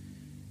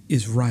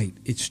is right,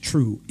 it's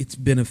true, it's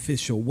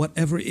beneficial,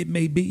 whatever it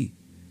may be.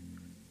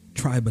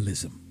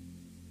 Tribalism.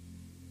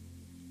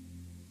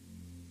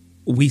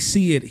 We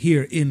see it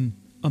here in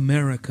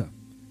America,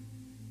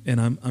 and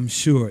I'm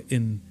sure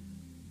in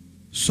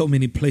so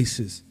many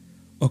places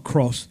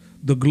across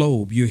the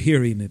globe, you're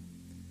hearing it.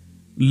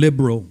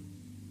 Liberal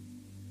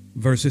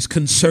versus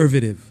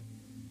conservative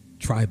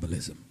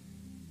tribalism.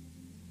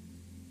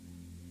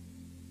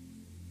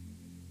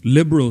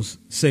 Liberals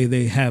say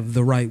they have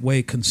the right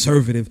way.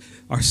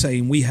 Conservative are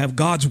saying we have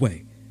God's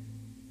way.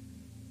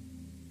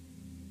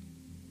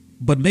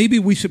 But maybe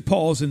we should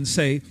pause and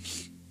say,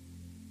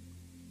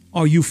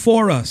 are you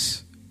for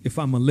us if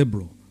I'm a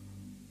liberal?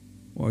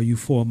 Or are you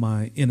for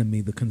my enemy,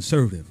 the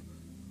conservative?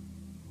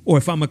 Or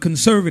if I'm a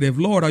conservative,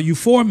 Lord, are you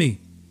for me?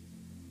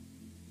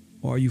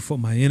 Or are you for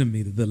my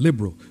enemy, the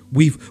liberal?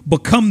 We've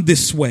become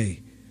this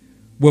way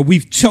where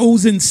we've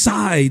chosen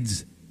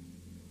sides,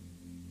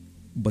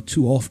 but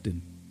too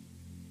often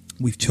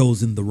we've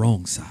chosen the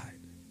wrong side.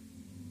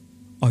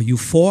 Are you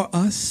for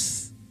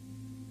us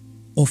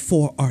or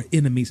for our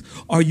enemies?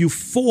 Are you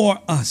for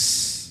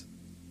us?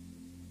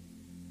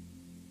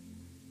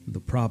 The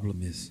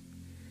problem is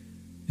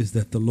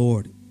that the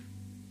Lord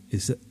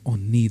is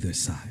on neither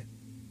side.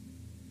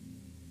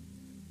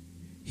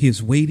 He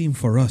is waiting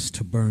for us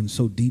to burn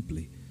so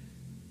deeply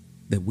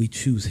that we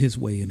choose his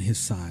way and his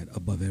side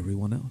above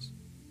everyone else.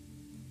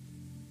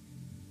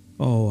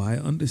 Oh, I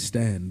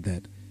understand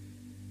that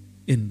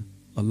in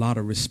a lot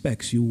of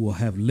respects, you will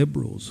have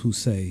liberals who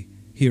say,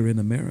 here in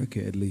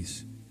America at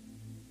least,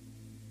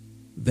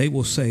 they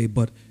will say,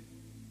 but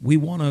we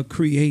want to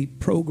create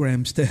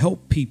programs to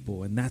help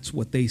people. And that's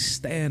what they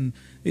stand.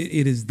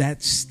 It is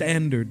that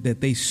standard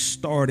that they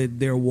started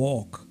their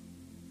walk.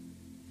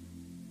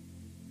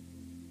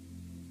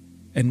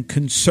 And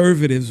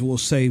conservatives will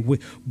say,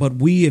 but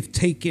we have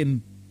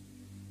taken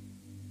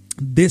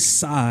this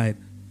side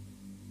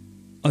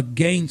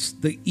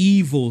against the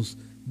evils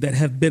that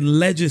have been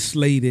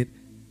legislated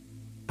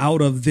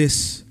out of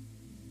this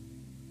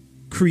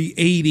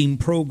creating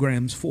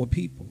programs for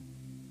people.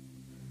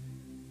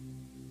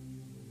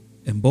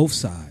 And both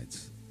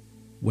sides,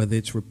 whether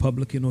it's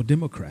Republican or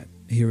Democrat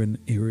here in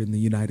the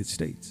United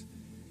States,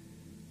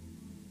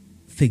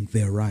 think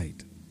they're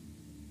right.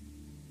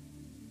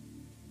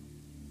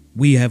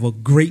 We have a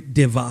great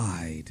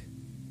divide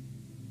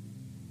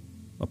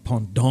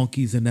upon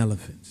donkeys and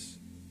elephants,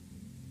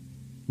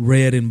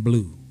 red and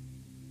blue.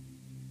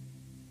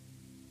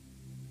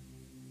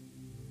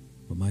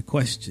 But my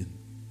question,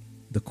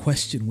 the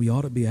question we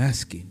ought to be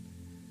asking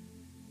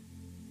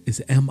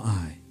is, am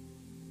I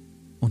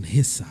on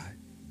his side?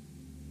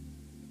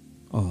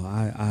 Oh,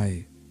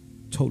 I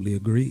totally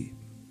agree.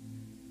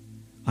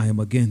 I am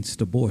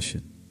against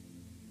abortion.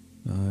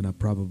 And I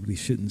probably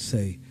shouldn't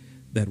say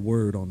that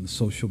word on the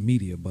social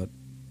media, but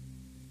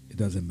it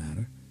doesn't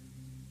matter.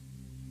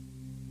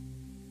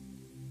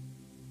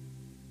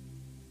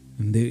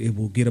 And it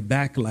will get a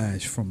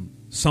backlash from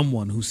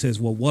someone who says,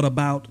 well, what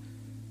about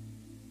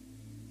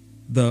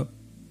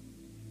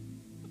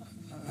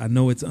I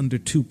know it's under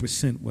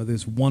 2%, whether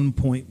it's 1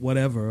 point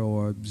whatever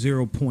or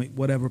 0 point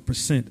whatever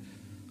percent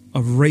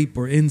of rape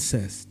or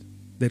incest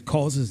that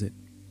causes it.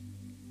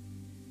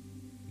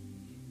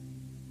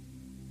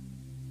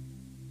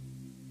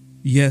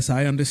 Yes,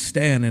 I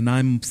understand, and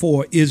I'm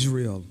for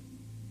Israel.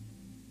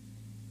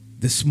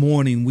 This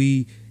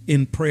morning,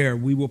 in prayer,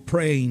 we were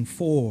praying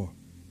for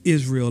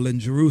Israel and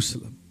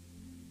Jerusalem.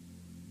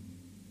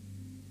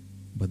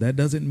 But that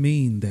doesn't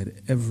mean that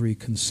every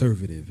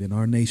conservative in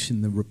our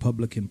nation, the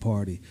Republican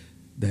Party,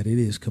 that it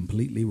is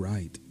completely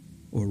right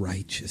or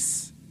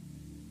righteous.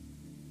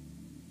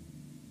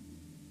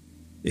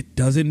 It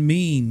doesn't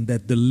mean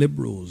that the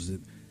liberals,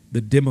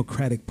 the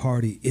Democratic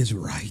Party, is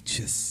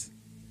righteous.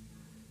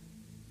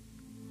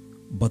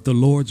 But the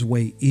Lord's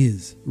way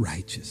is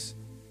righteous.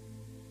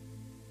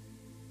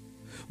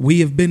 We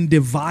have been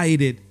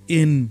divided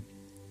in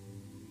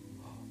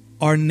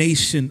our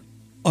nation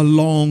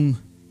along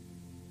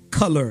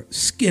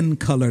skin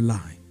color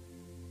line.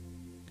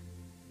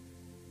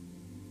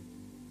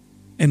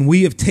 And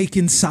we have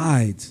taken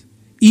sides,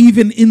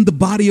 even in the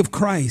body of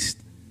Christ.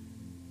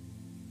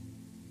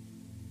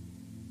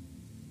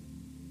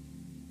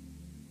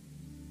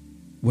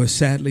 We're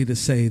sadly to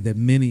say that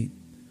many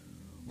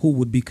who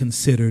would be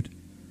considered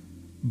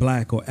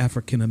Black or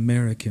African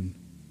American,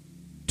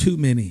 too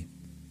many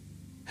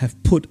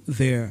have put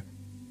their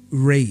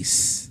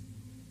race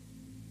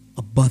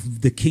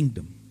above the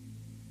kingdom.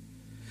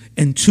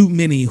 And too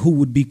many who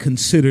would be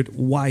considered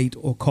white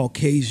or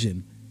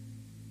Caucasian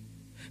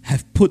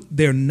have put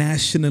their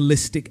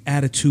nationalistic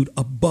attitude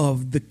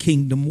above the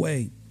kingdom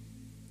way.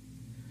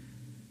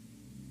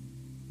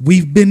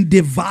 We've been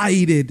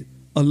divided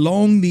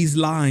along these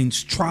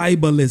lines,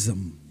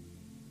 tribalism,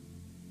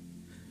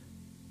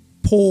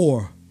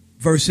 poor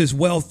versus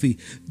wealthy.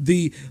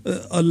 The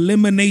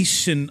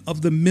elimination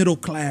of the middle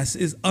class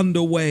is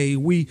underway.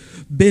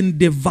 We've been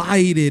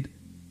divided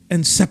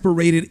and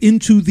separated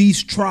into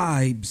these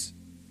tribes.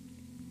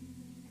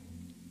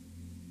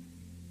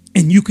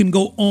 And you can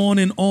go on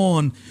and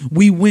on.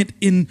 We went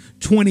in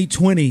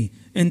 2020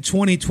 and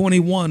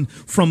 2021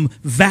 from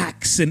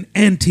vax and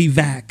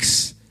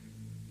anti-vax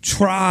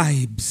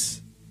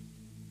tribes.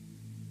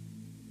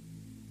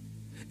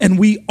 And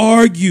we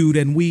argued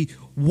and we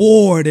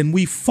warred and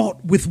we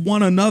fought with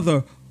one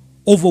another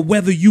over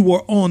whether you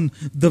were on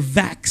the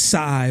vax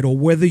side or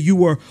whether you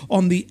were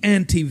on the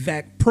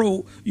anti-vax,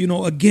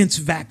 against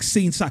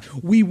vaccine side.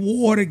 We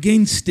warred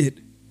against it.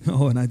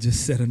 Oh, and I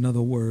just said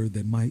another word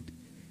that might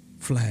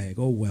flag.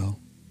 Oh, well.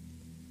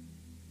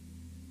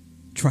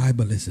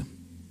 Tribalism.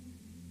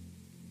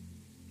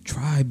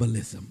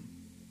 Tribalism.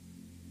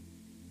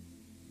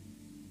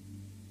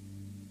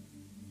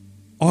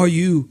 Are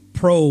you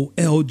pro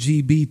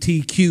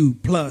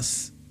LGBTQ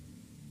plus?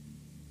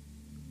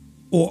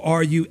 Or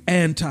are you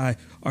anti?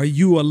 Are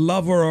you a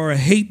lover or a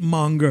hate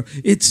monger?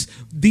 It's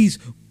these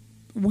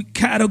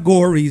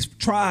categories,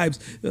 tribes.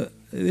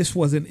 This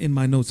wasn't in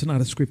my notes,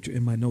 not a scripture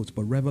in my notes,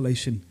 but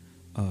Revelation,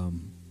 I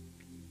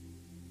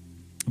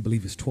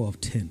believe it's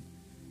 12:10.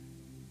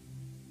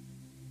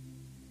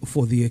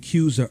 For the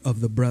accuser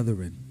of the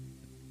brethren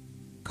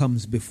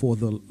comes before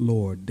the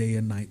Lord day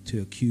and night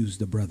to accuse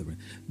the brethren.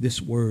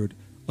 This word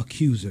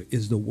accuser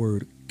is the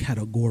word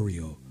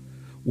categorio,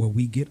 where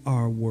we get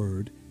our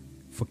word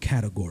for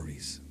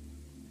categories.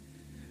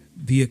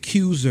 The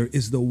accuser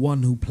is the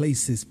one who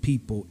places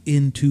people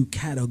into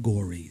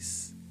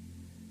categories.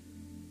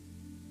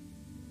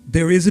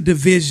 There is a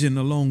division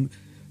along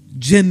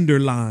gender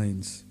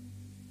lines,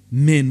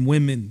 men,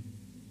 women.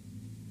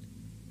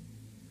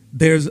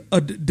 There's a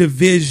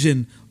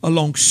division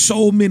along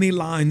so many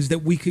lines that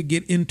we could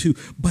get into,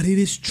 but it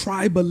is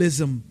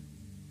tribalism.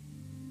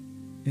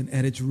 And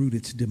at its root,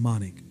 it's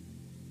demonic.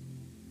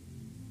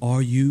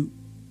 Are you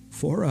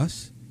for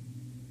us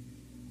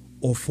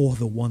or for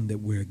the one that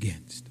we're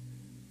against?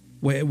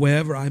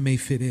 Wherever I may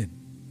fit in.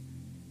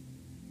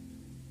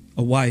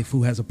 A wife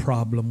who has a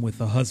problem with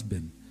a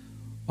husband,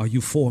 are you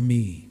for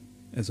me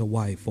as a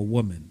wife or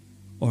woman?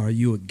 Or are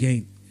you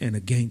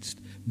against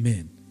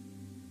men?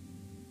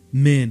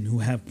 Men who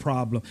have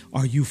problems,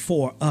 are you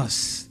for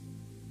us?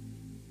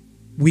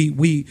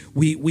 We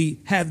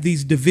have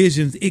these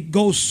divisions. It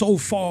goes so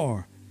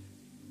far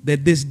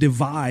that this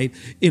divide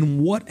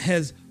in what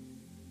has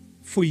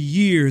for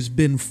years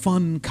been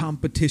fun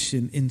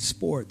competition in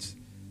sports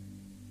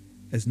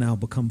has now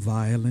become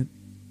violent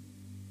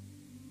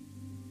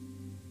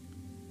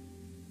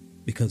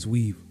because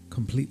we've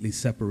completely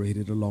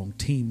separated along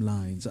team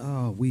lines.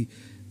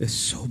 There's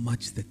so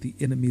much that the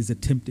enemy is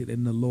attempted,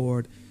 and the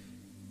Lord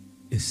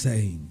is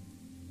saying,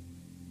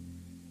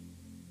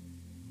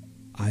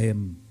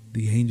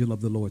 the angel of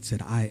the Lord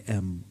said, I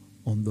am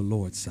on the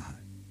Lord's side.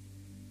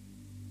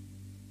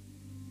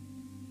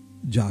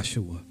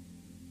 Joshua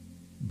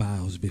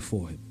bows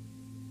before him.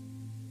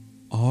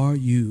 Are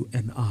you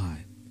and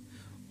I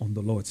on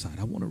the Lord's side?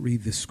 I want to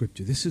read this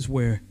scripture. This is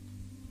where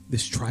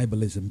this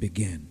tribalism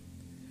began.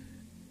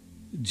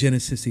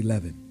 Genesis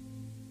 11,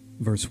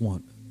 verse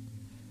 1.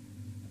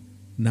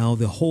 Now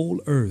the whole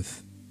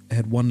earth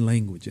had one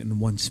language and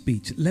one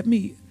speech.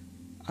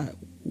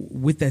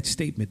 With that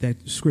statement,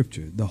 that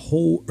scripture, the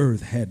whole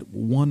earth had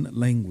one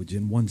language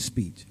and one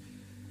speech.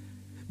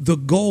 The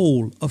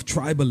goal of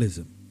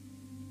tribalism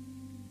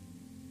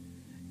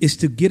is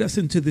to get us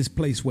into this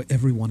place where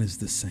everyone is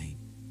the same.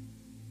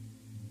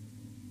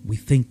 We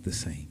think the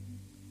same.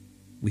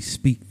 We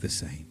speak the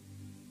same.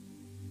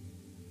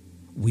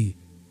 We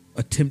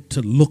attempt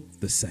to look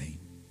the same.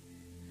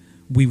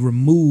 We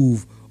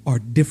remove our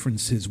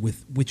differences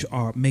which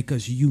make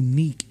us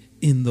unique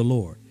in the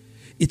Lord.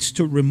 It's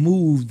to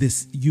remove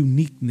this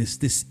uniqueness,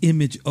 this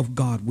image of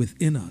God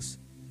within us.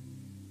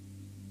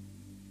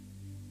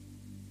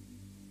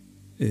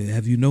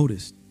 Have you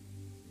noticed?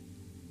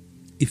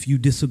 If you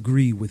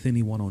disagree with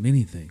anyone on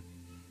anything,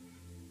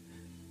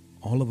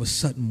 all of a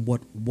sudden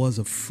what was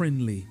a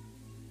friendly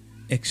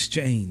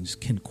exchange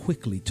can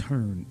quickly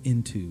turn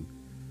into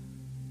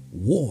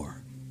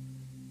war.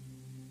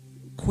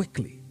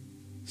 Quickly.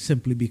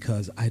 Simply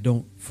because I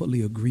don't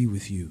fully agree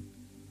with you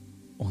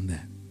on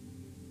that.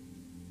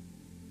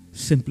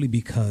 Simply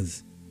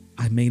because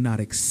I may not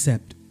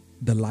accept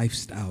the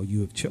lifestyle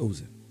you have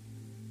chosen.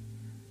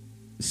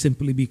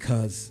 Simply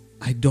because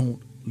I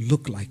don't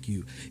look like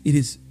you. It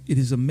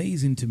is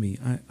amazing to me.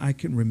 I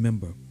can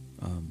remember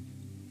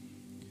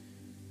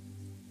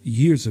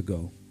years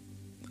ago,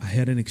 I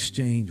had an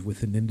exchange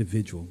with an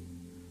individual,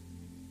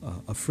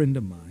 a friend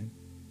of mine.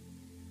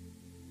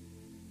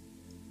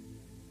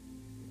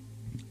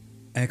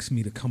 asked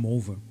me to come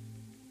over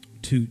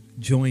to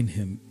join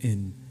him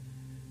in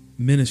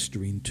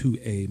ministering to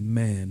a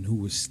man who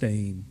was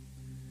staying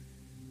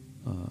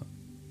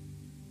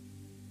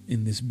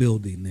in this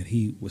building that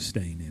he was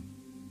staying in.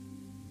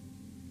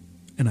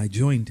 And I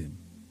joined him.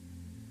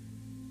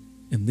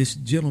 And this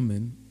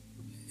gentleman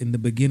in the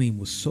beginning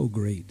was so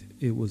great.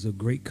 It was a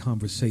great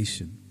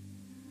conversation.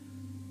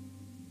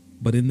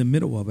 But in the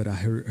middle of it, I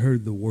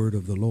heard the word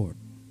of the Lord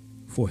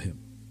for him.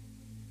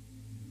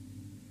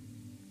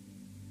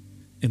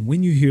 And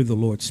when you hear the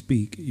Lord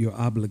speak, you're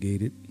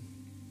obligated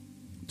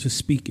to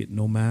speak it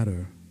no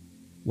matter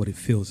what it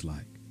feels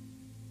like,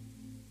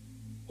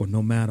 or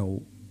no matter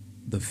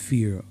the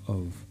fear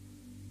of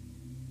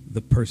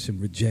the person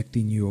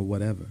rejecting you or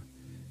whatever.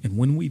 And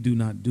when we do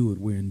not do it,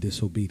 we're in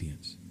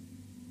disobedience.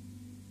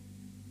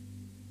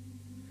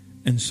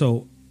 And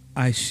so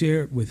I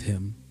shared with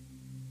him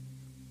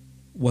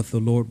what the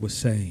Lord was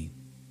saying.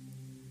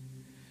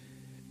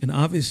 And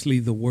obviously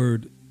the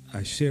word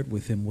I shared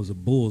with him was a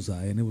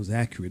bullseye, and it was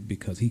accurate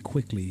because he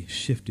quickly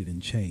shifted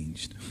and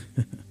changed.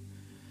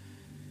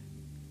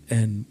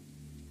 And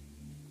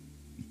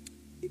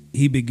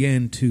he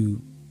began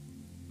to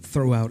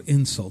throw out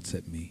insults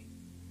at me.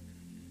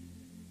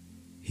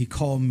 He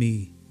called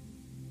me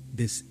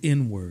this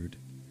N-word.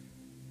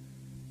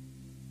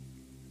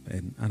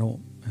 And I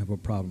don't have a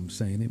problem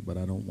saying it, but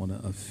I don't want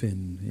to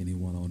offend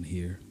anyone on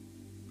here.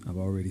 I've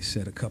already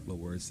said a couple of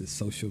words that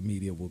social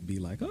media will be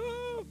like,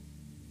 oh.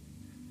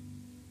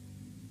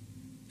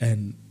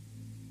 And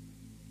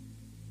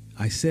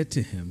I said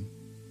to him,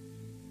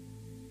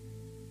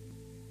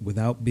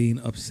 without being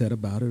upset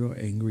about it or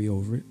angry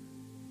over it,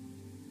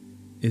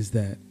 is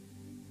that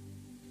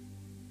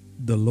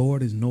the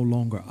Lord is no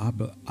longer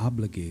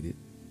obligated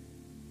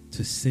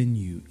to send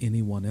you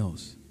anyone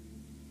else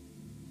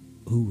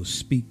who will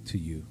speak to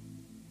you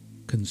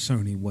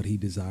concerning what he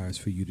desires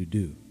for you to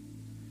do.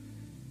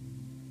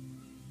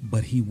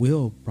 But he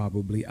will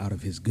probably out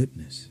of his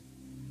goodness.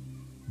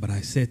 But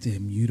I said to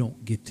him, you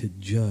don't get to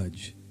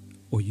judge,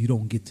 or you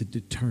don't get to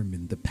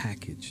determine the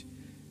package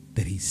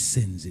that he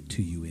sends it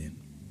to you in.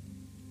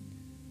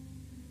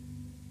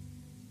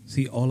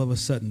 See, all of a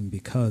sudden,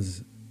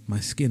 because my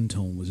skin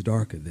tone was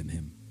darker than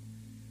him,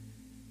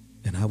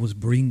 and I was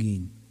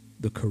bringing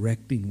the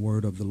correcting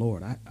word of the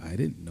Lord, I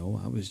didn't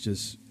know. I was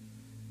just,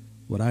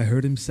 what I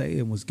heard him say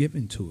and was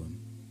given to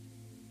him.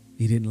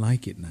 He didn't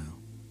like it now.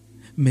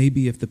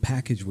 Maybe if the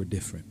package were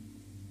different,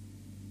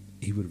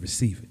 he would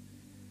receive it.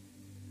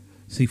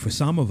 See, for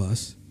some of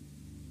us,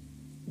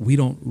 we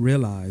don't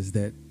realize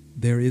that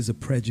there is a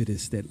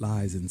prejudice that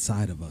lies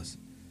inside of us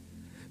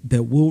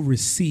that will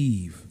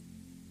receive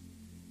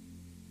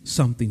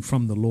something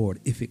from the Lord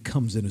if it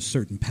comes in a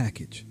certain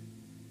package.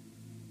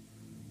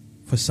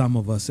 For some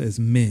of us as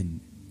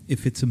men,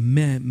 if it's a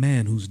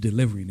man who's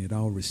delivering it,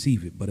 I'll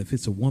receive it. But if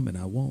it's a woman,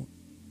 I won't.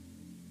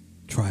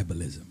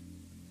 Tribalism.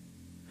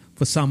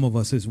 For some of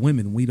us as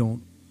women, we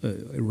don't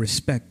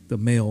respect the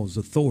male's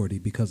authority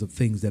because of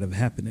things that have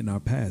happened in our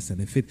past. And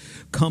if it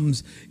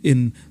comes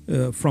in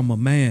from a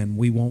man,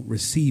 we won't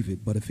receive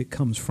it. But if it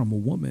comes from a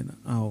woman,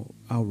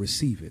 I'll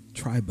receive it.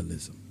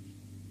 Tribalism.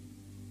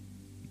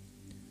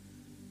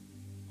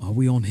 Are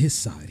we on his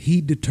side? He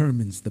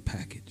determines the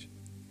package.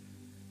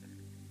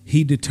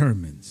 He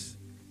determines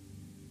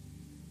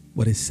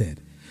what is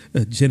said.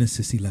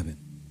 Genesis 11,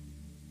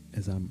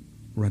 as I'm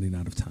running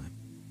out of time.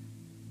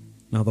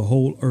 Now the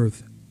whole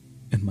earth,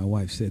 and my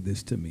wife said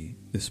this to me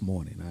this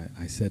morning.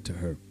 I said to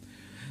her,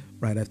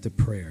 right after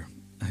prayer,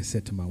 I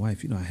said to my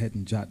wife, I had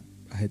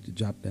to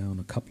jot down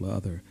a couple of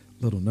other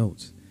little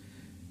notes.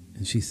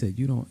 And she said,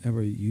 you don't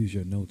ever use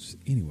your notes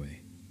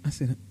anyway. I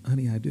said,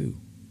 honey, I do.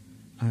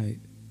 I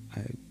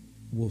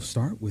will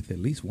start with at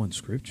least one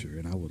scripture,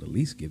 and I will at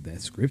least give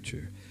that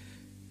scripture.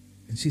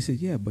 And she said,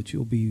 yeah, but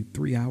you'll be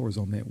 3 hours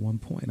on that one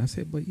point. I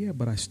said,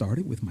 but I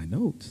started with my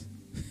notes.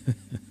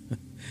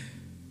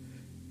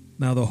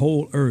 Now the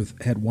whole earth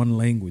had one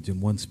language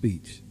and one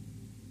speech.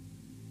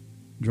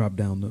 Drop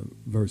down to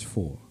verse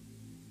 4.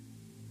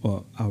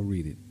 Or I'll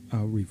read it.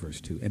 I'll read verse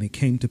 2. And it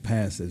came to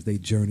pass as they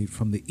journeyed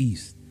from the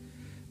east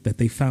that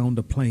they found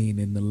a plain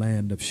in the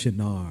land of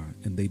Shinar,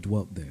 and they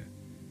dwelt there.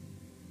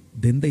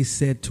 Then they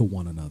said to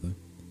one another,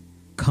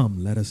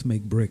 come, let us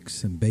make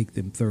bricks and bake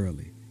them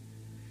thoroughly.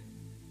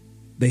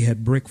 They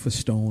had brick for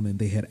stone, and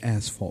they had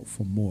asphalt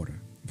for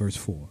mortar. Verse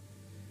 4.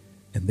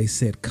 And they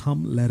said,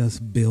 come, let us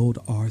build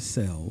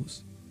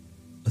ourselves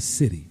a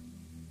city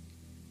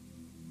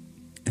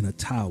and a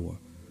tower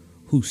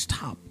whose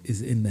top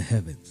is in the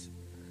heavens.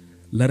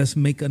 Let us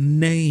make a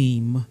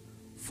name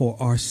for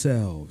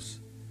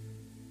ourselves,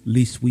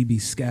 lest we be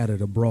scattered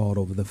abroad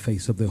over the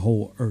face of the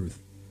whole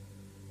earth.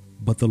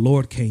 But the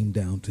Lord came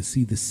down to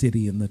see the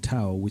city and the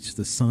tower which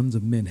the sons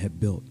of men had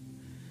built.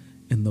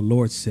 And the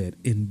Lord said,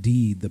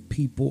 indeed, the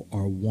people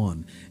are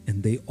one,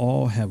 and they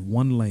all have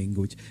one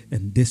language,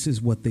 and this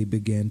is what they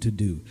began to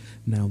do.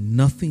 Now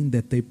nothing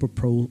that they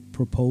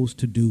propose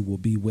to do will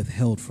be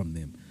withheld from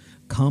them.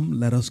 Come,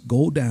 let us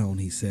go down,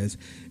 he says,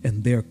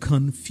 and they're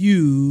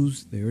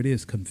confused. There it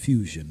is,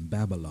 confusion,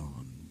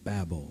 Babylon.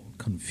 Babel,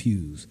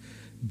 confuse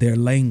their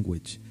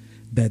language,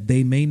 that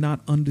they may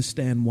not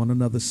understand one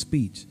another's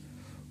speech.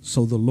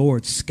 So the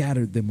Lord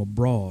scattered them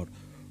abroad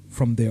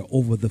from there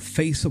over the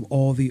face of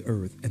all the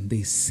earth, and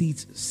they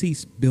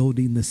ceased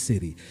building the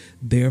city.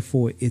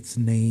 Therefore its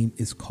name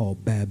is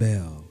called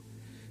Babel,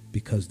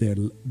 because there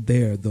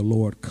the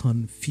Lord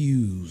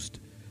confused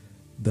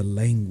the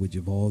language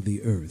of all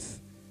the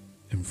earth.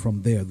 And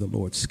from there the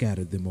Lord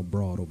scattered them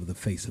abroad over the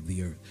face of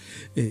the earth.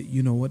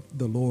 You know what?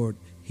 The Lord,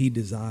 he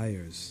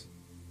desires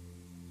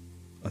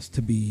us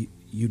to be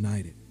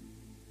united,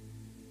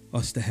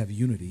 us to have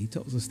unity. He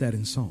tells us that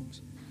in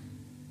Psalms.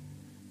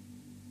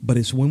 But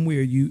it's when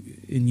we're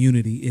in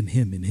unity in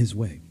him, in his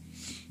way.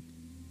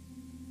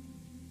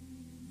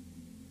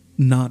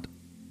 Not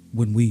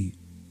when we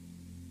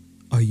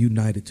are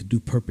united to do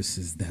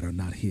purposes that are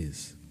not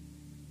his.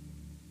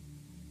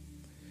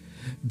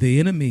 The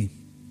enemy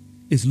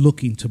is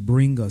looking to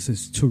bring us,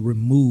 is to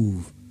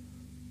remove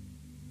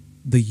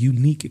the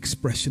unique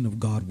expression of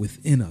God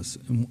within us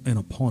and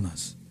upon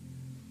us,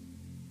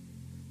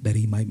 that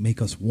he might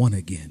make us one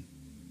again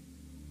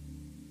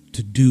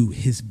to do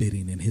his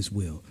bidding and his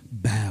will.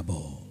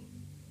 Babylon,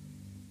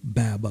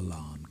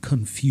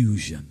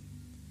 confusion.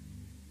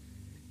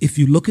 If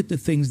you look at the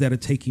things that are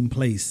taking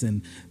place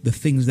and the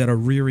things that are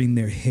rearing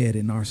their head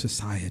in our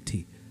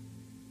society,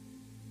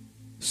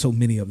 so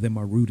many of them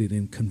are rooted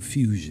in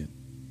confusion.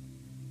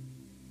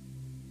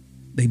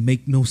 They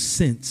make no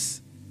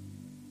sense,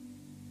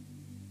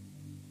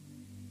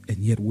 and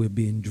yet we're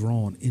being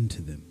drawn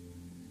into them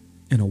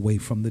and away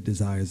from the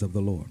desires of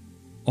the Lord.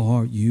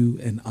 Are you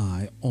and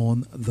I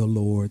on the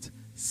Lord's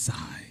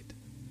side?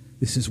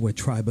 This is where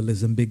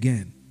tribalism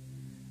began.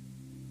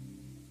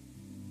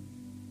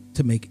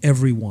 To make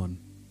everyone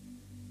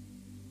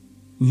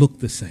look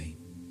the same,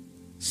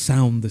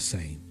 sound the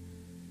same,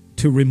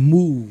 to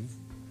remove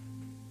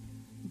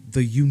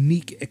the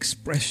unique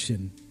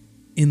expression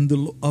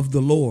of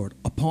the Lord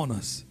upon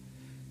us,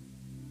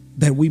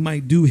 that we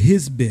might do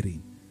his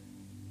bidding,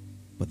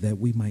 but that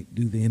we might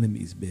do the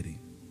enemy's bidding.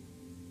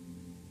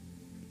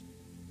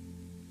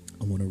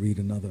 I want to read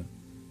another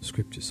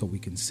scripture so we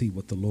can see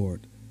what the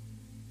Lord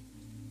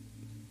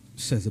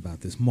says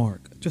about this.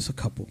 Mark, just a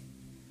couple,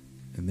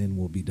 and then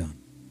we'll be done.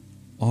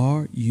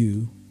 Are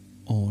you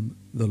on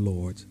the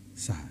Lord's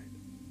side?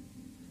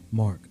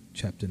 Mark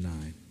chapter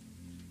 9,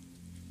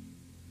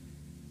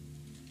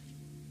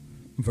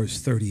 verse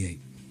 38.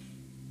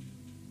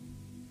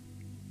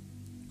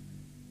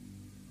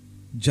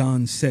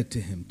 John said to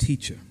him,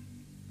 "Teacher,"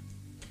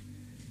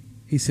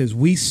 he says,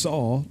 "we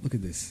saw," look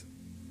at this,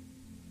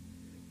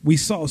 "we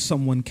saw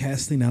someone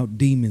casting out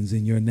demons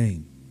in your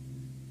name,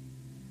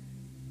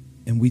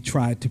 and we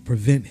tried to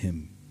prevent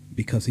him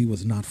because he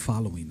was not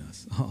following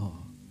us."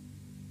 Oh.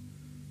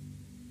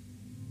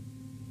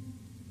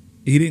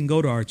 He didn't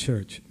go to our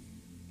church.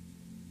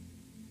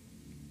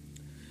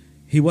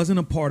 He wasn't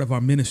a part of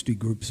our ministry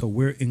group, so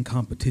we're in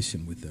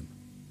competition with them.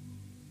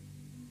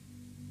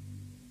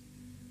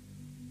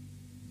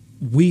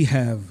 We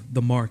have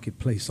the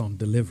marketplace on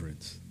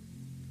deliverance.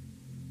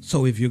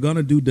 So if you're going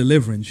to do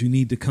deliverance, you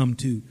need to come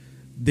to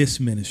this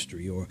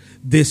ministry or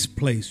this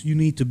place. You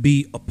need to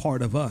be a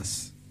part of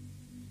us.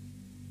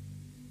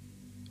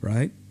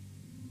 Right?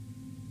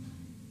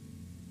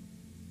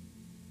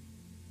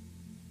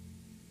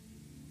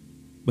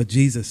 But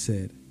Jesus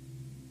said,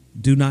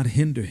 "Do not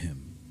hinder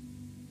him,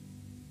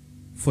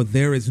 for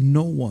there is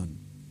no one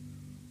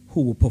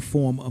who will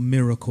perform a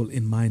miracle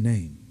in my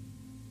name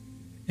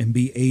and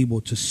be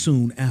able to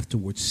soon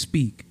afterwards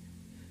speak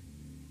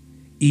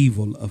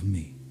evil of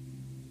me.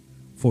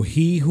 For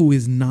he who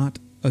is not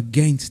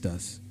against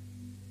us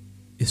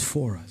is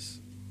for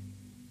us."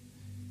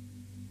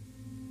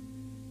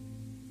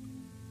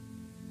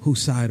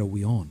 Whose side are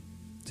we on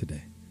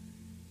today?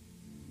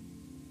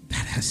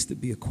 That has to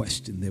be a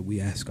question that we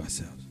ask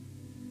ourselves.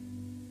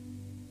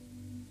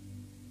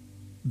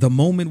 The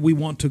moment we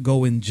want to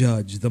go and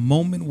judge, the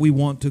moment we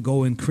want to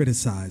go and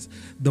criticize,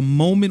 the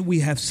moment we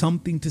have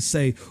something to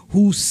say,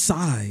 whose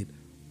side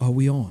are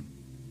we on?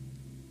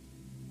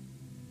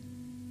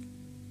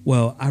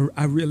 Well,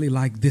 I really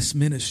like this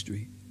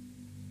ministry.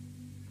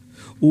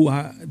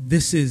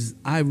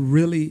 I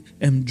really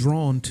am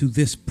drawn to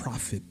this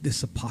prophet,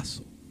 this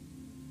apostle.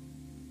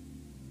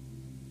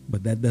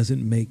 But that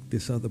doesn't make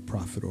this other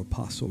prophet or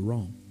apostle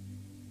wrong.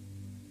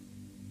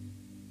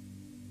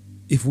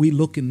 If we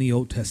look in the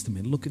Old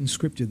Testament, look in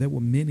Scripture, there were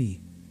many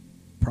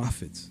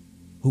prophets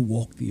who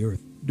walked the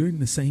earth during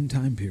the same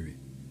time period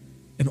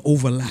and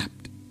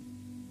overlapped.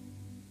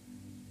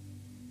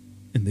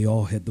 And they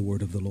all had the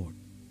word of the Lord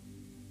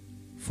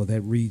for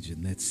that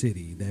region, that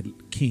city,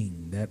 that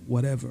king, that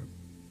whatever.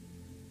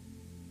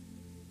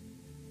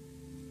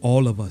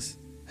 All of us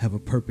have a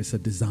purpose, a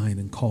design,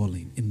 and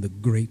calling in the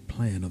great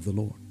plan of the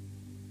Lord.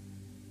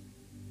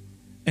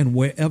 And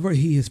wherever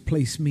he has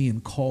placed me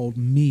and called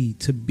me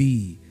to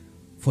be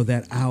for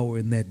that hour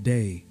and that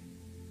day,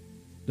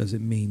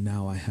 doesn't mean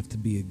now I have to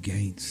be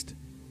against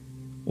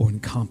or in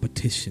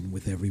competition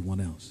with everyone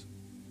else.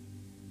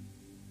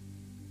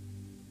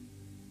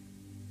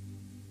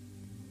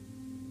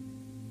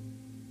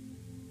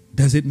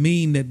 Does it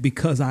mean that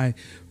because I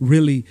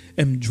really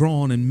am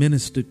drawn and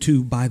ministered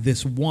to by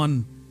this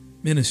one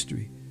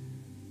ministry,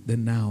 that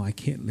now I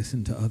can't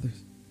listen to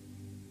others?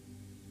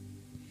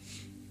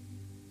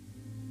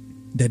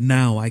 That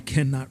now I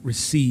cannot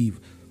receive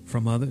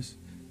from others?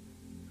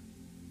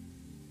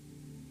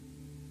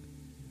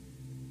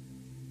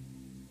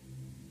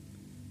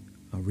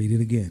 I'll read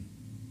it again.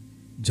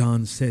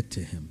 John said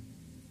to him,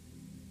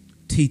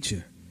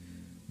 "Teacher,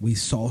 we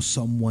saw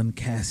someone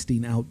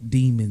casting out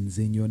demons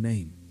in your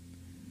name."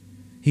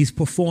 He's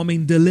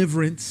performing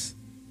deliverance.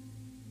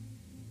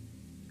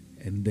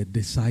 And the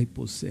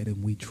disciples said,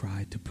 and we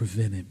tried to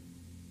prevent him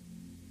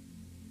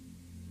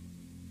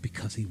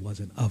because he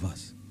wasn't of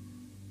us.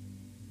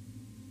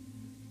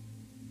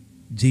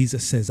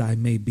 Jesus says, I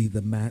may be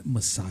the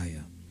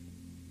Messiah,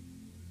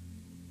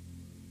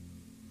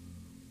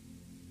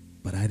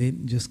 but I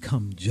didn't just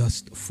come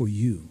just for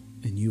you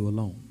and you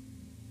alone.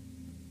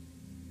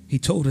 He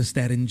told us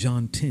that in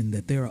John 10,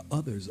 that there are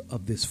others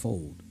of this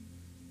fold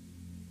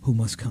who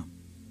must come.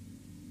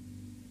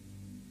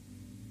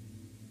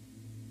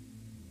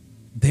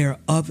 There are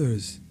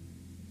others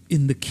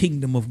in the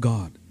kingdom of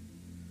God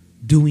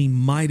doing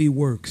mighty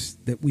works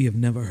that we have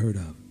never heard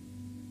of.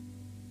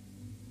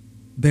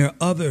 There are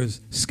others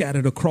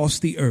scattered across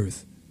the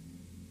earth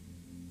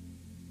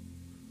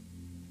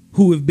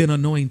who have been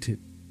anointed,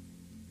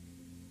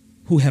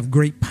 who have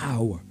great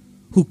power,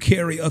 who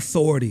carry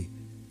authority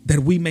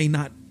that we may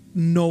not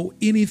know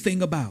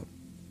anything about.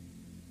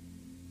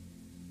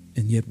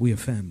 And yet we are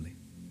family.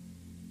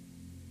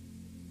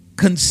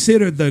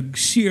 Consider the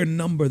sheer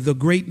number, the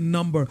great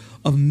number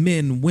of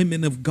men,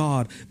 women of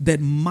God that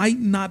might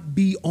not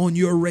be on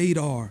your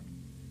radar,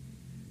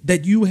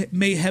 that you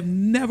may have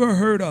never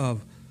heard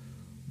of,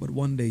 but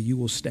one day you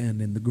will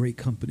stand in the great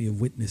company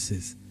of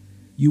witnesses.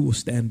 You will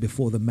stand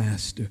before the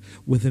Master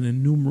with an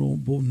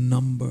innumerable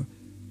number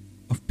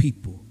of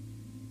people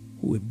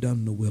who have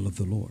done the will of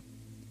the Lord.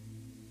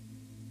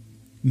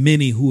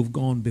 Many who have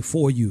gone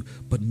before you,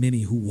 but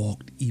many who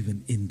walked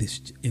even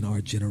in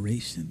our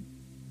generation,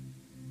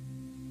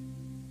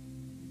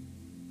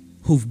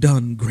 who've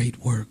done great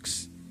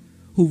works,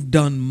 who've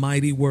done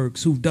mighty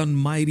works, who've done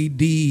mighty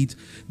deeds.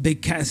 They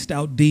cast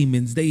out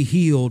demons, they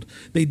healed,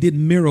 they did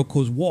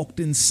miracles, walked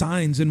in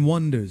signs and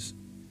wonders.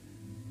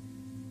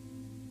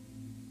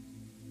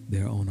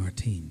 They're on our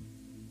team.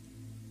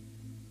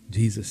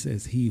 Jesus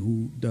says, he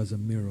who does a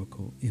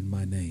miracle in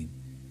my name,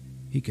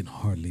 he can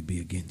hardly be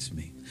against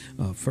me.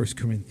 1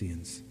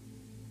 Corinthians.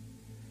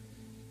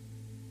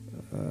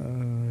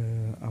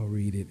 I'll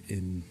read it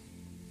in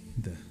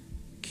the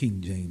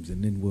King James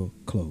and then we'll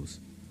close.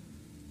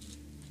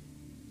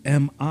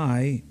 Am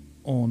I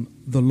on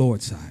the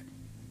Lord's side?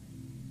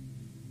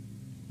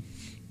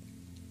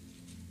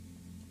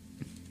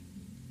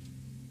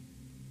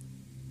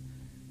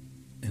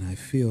 And I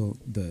feel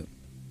the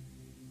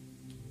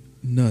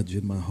nudge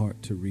in my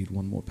heart to read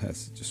one more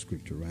passage of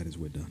scripture right as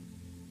we're done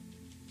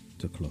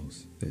to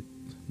close. That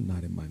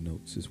not in my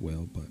notes as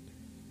well, but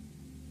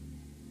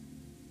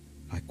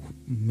I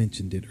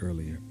mentioned it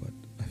earlier, but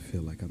I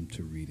feel like I'm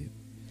to read it.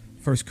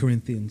 1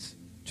 Corinthians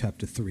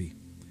chapter 3.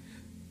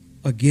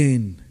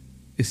 Again,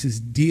 this is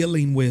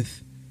dealing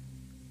with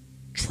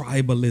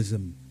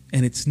tribalism,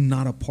 and it's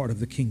not a part of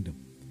the kingdom.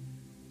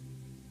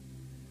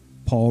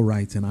 Paul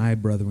writes, and I,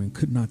 brethren,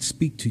 could not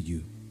speak to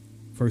you.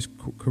 1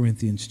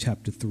 Corinthians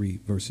chapter 3,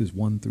 verses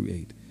 1 through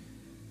 8.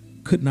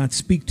 Could not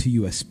speak to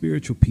you as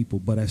spiritual people,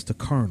 but as to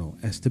carnal,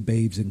 as to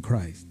babes in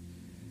Christ.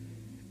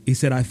 He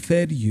said, I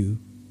fed you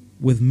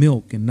with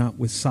milk and not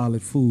with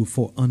solid food,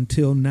 for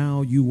until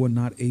now you were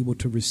not able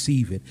to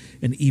receive it,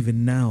 and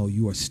even now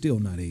you are still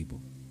not able.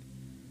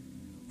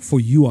 For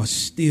you are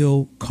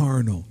still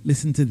carnal.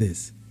 Listen to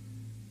this.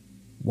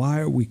 Why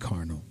are we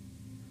carnal?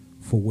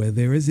 For where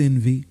there is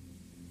envy,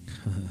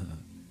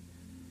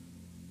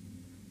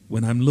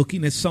 when I'm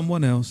looking at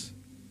someone else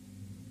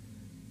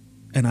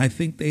and I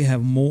think they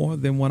have more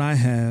than what I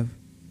have,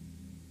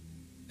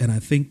 and I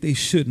think they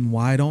shouldn't,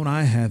 why don't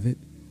I have it?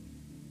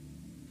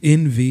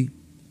 Envy.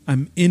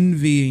 I'm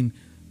envying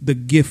the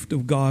gift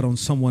of God on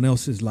someone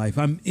else's life.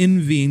 I'm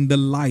envying the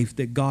life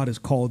that God has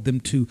called them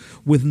to,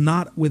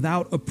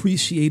 without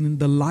appreciating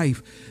the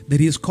life that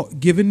He has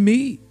given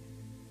me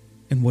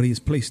and what He has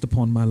placed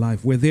upon my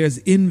life. Where there's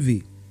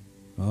envy,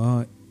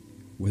 where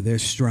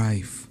there's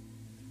strife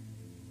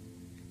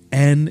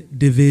and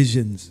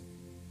divisions,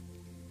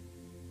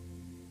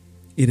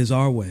 it is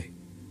our way.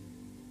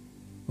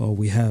 Oh,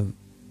 we have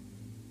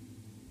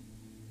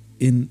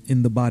in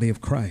the body of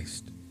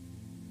Christ,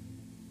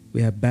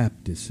 we have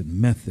Baptists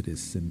and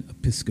Methodists and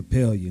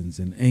Episcopalians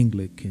and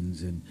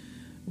Anglicans, and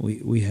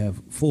we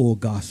have full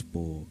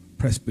gospel,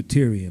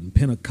 Presbyterian,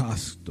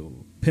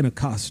 Pentecostal.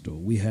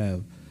 We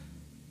have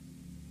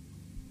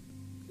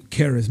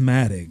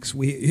charismatics.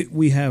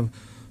 We have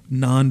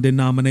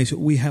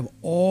non-denominational. We have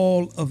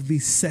all of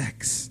these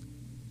sects.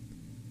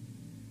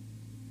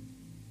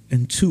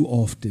 And too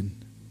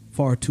often,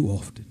 far too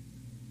often,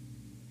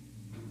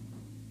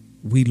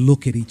 we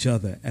look at each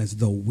other as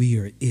though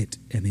we're it.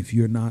 And if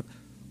you're not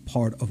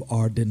part of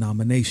our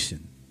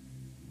denomination,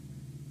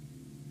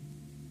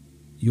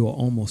 you are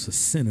almost a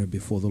sinner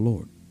before the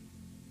Lord.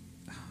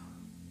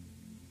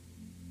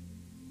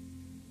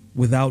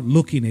 Without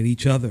looking at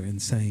each other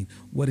and saying,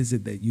 what is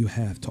it that you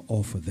have to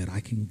offer that I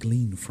can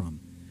glean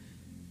from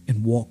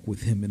and walk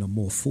with him in a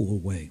more full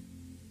way?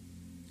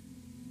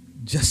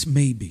 Just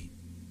maybe,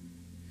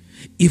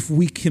 if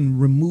we can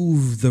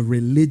remove the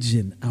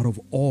religion out of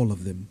all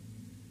of them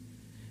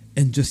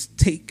and just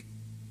take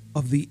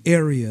of the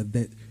area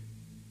that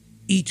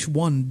each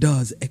one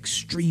does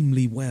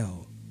extremely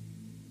well,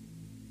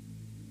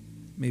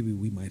 maybe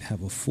we might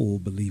have a full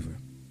believer,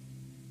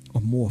 a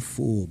more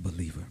full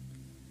believer.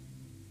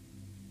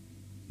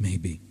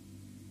 Maybe,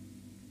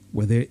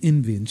 where there are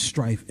envy and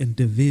strife and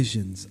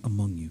divisions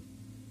among you.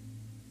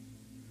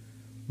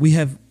 We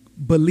have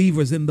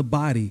believers in the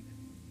body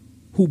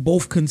who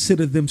both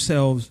consider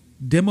themselves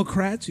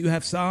Democrats. You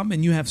have some,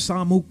 and you have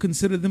some who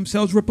consider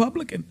themselves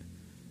Republican.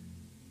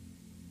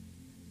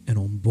 And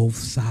on both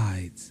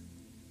sides,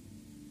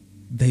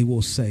 they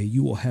will say,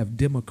 you will have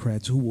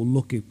Democrats who will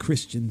look at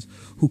Christians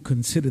who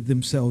consider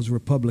themselves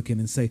Republican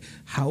and say,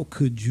 how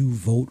could you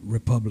vote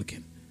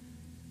Republican?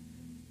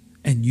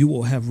 And you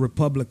will have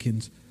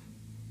Republicans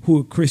who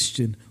are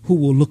Christian who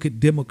will look at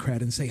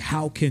Democrat and say,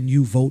 how can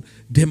you vote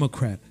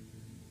Democrat?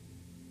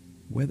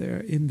 Where there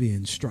are envy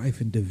and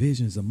strife and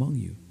divisions among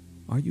you,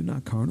 are you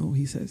not carnal,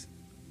 he says?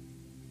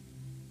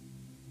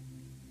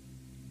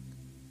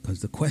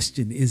 Because the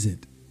question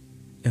isn't,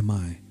 am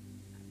I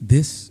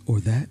this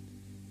or that?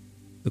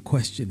 The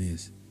question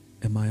is,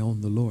 am I on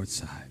the Lord's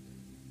side?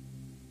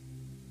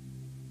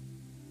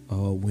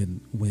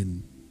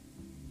 When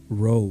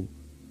Roe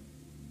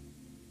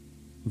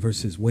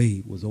versus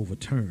Wade was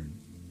overturned,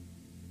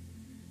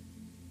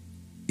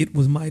 it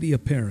was mighty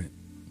apparent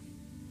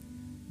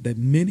that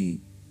many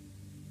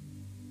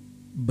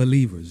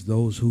believers,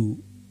 those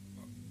who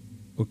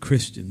were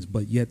Christians,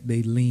 but yet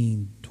they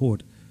lean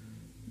toward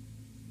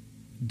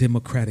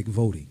democratic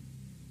voting,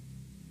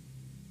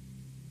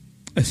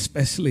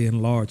 especially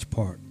in large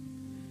part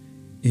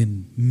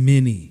in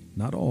many,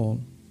 not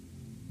all,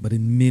 but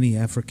in many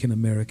African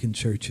American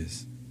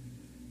churches,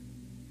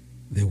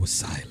 there was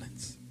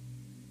silence.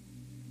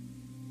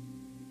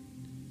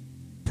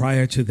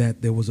 Prior to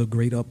that, there was a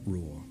great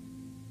uproar.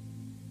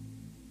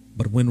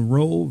 But when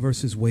Roe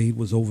versus Wade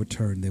was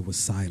overturned, there was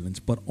silence.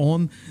 But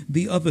on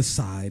the other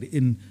side,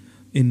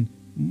 in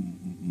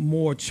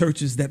more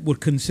churches that would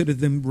consider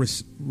them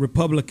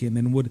Republican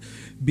and would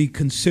be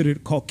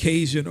considered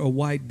Caucasian or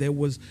white, there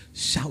was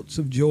shouts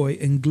of joy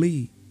and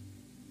glee,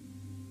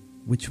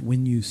 which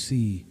when you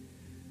see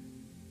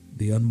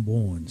the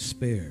unborn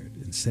spared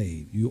and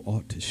saved, you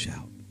ought to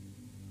shout.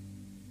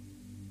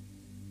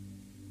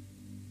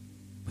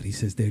 But he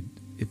says,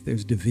 if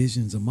there's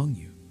divisions among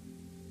you,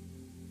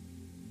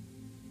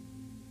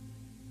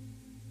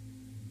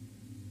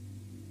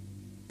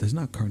 does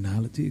not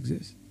carnality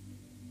exist?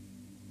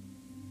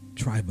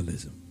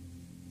 Tribalism.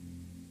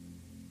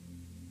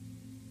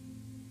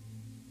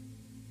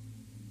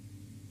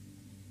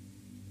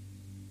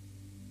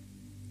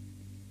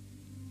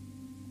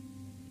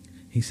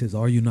 He says,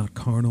 are you not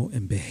carnal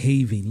and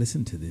behaving,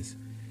 listen to this,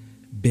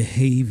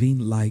 behaving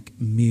like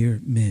mere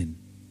men?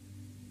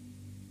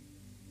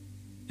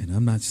 And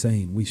I'm not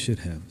saying we should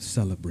have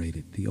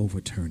celebrated the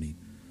overturning,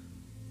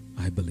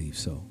 I believe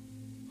so,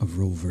 of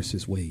Roe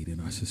versus Wade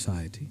in our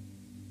society,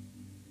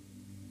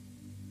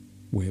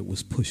 where it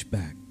was pushed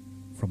back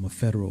from a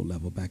federal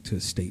level back to a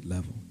state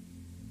level.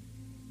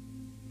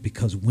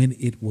 Because when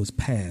it was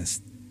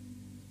passed,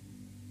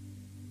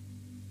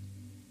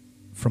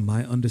 from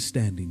my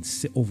understanding,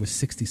 over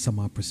 60 some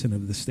odd percent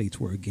of the states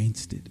were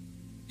against it,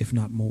 if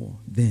not more,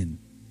 then.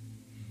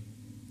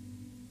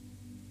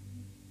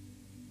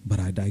 But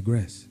I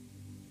digress.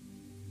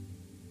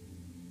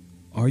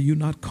 Are you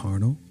not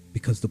carnal?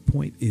 Because the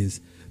point is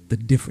the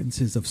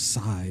differences of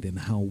side and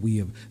how we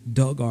have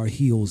dug our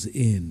heels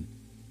in.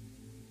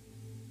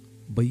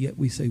 But yet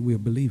we say we're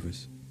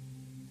believers.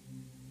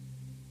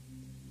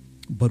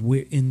 But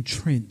we're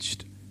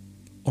entrenched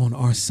on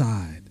our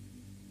side.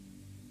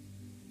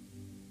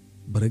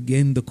 But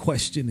again, the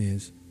question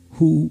is,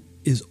 who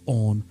is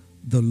on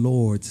the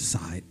Lord's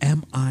side?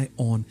 Am I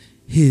on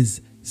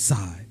his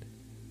side?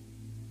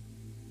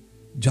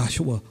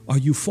 Joshua, are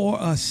you for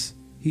us?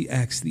 He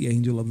asked the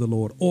angel of the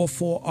Lord, or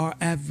for our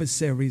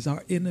adversaries,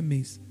 our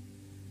enemies?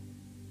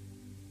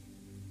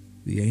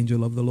 The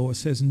angel of the Lord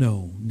says,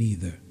 no,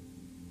 neither.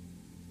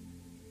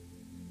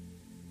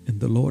 And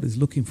the Lord is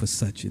looking for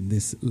such in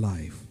this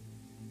life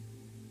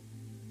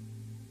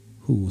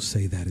who will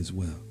say that as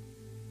well.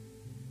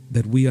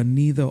 That we are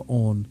neither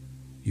on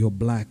your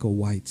black or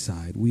white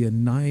side. We are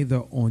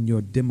neither on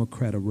your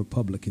Democrat or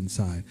Republican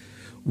side.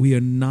 We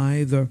are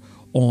neither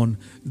on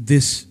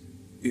this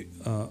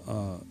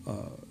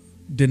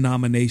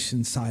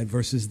denomination side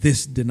versus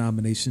this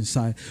denomination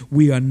side.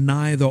 We are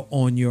neither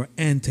on your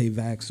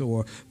anti-vax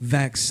or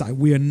vax side.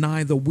 We are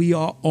neither. We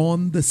are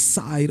on the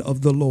side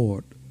of the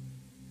Lord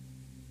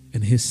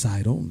and his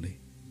side only.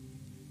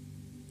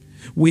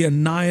 We are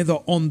neither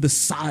on the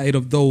side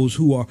of those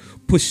who are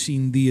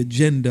pushing the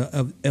agenda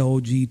of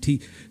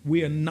LGBT.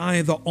 We are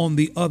neither on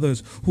the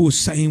others who are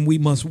saying we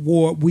must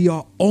war. We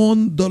are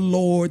on the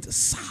Lord's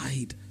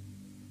side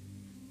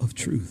of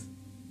truth.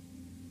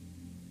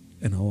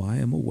 And I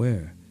am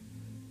aware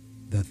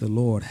that the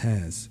Lord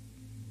has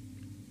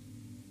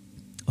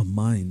a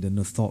mind and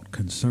a thought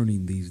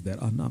concerning these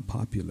that are not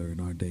popular in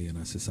our day and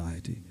our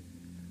society.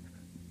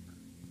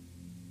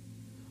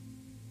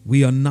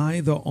 We are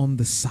neither on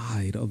the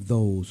side of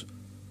those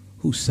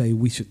who say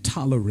we should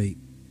tolerate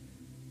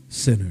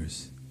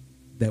sinners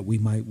that we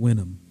might win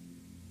them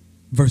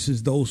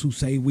versus those who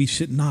say we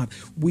should not.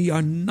 We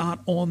are not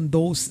on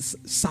those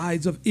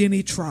sides of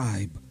any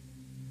tribe,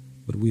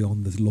 but we are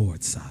on the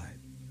Lord's side.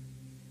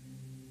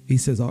 He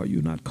says, are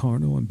you not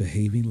carnal and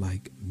behaving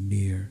like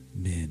mere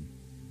men?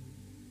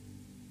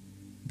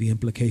 The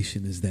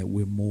implication is that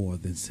we're more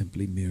than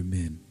simply mere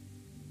men.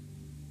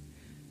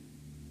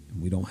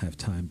 And we don't have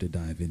time to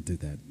dive into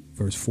that.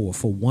 Verse 4,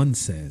 for one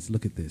says,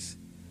 look at this,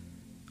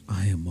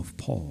 I am of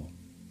Paul.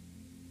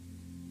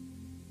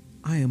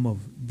 I am of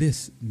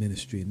this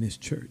ministry and this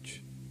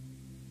church.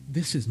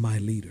 This is my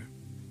leader.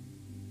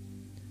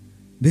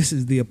 This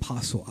is the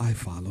apostle I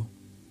follow.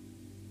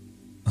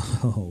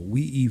 Oh,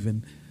 we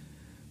even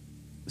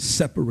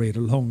separate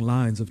along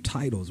lines of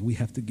titles. We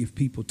have to give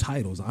people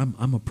titles.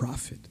 I'm a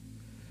prophet.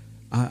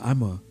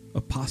 I'm a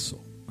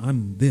apostle.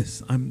 I'm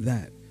this, I'm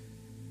that.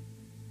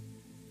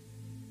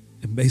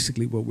 And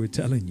basically what we're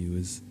telling you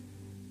is,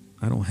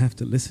 I don't have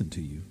to listen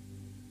to you,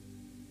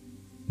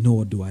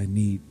 nor do I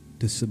need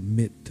to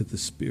submit to the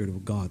Spirit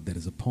of God that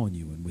is upon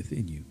you and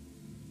within you,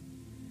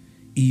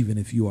 even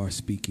if you are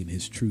speaking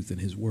his truth and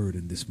his word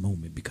in this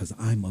moment, because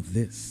I'm of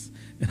this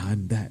and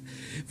I'm that.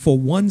 For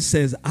one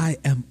says, I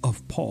am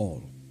of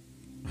Paul,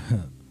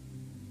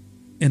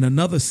 and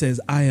another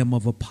says, I am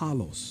of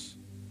Apollos.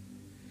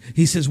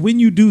 He says, when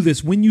you do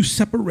this, when you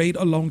separate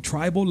along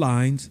tribal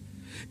lines,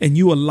 and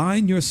you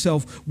align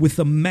yourself with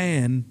a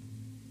man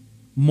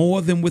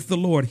more than with the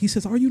Lord, he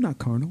says, are you not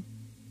carnal?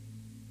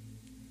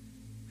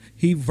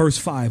 Verse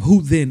 5,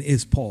 who then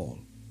is Paul?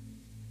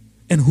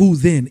 And who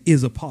then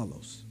is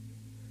Apollos?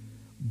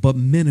 But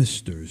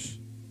ministers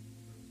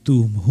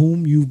through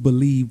whom you've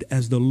believed,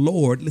 as the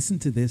Lord, listen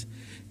to this,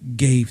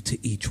 gave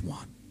to each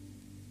one.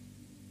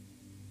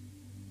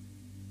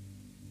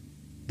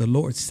 The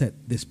Lord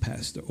set this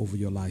pastor over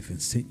your life and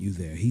sent you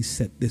there. He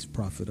set this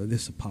prophet or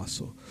this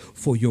apostle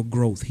for your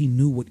growth. He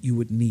knew what you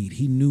would need.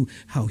 He knew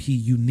how he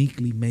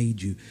uniquely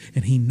made you,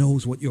 and he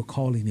knows what your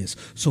calling is.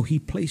 So he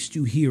placed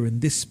you here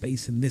in this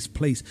space, in this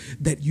place,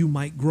 that you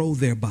might grow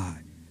thereby.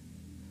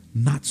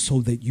 Not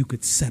so that you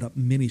could set up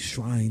many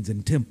shrines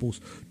and temples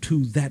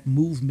to that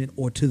movement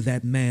or to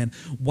that man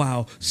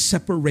while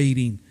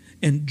separating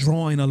and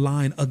drawing a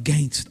line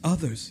against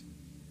others.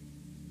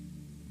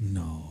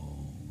 No.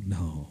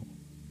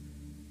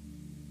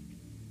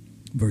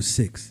 Verse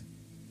 6,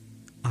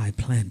 I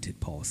planted,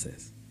 Paul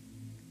says,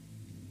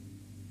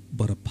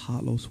 but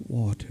Apollos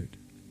watered.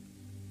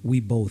 We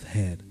both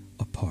had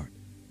a part.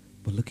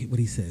 But look at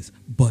what he says.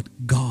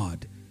 But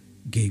God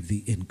gave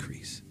the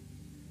increase.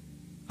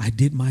 I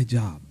did my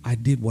job. I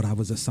did what I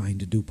was assigned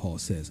to do, Paul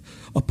says.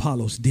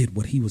 Apollos did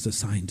what he was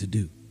assigned to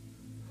do.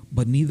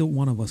 But neither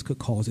one of us could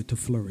cause it to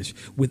flourish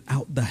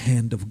without the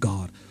hand of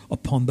God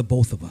upon the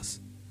both of us.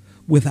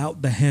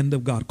 Without the hand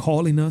of God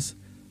calling us,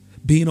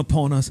 being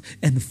upon us,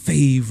 and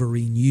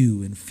favoring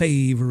you and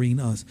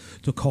favoring us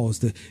to cause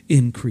the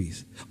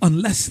increase.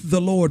 Unless the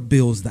Lord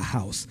builds the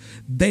house,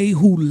 they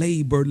who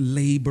labor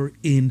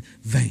in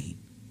vain.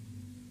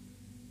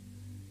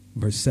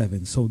 Verse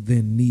 7, so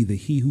then neither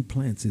he who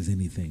plants is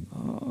anything,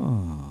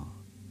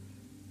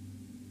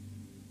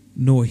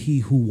 nor he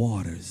who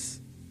waters.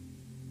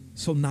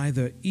 So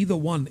either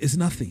one is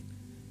nothing,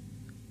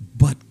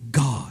 but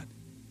God,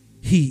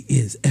 he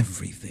is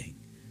everything,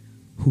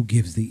 who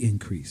gives the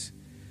increase.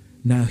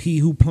 Now he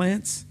who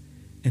plants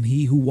and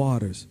he who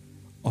waters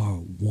are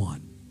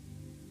one.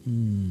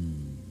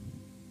 And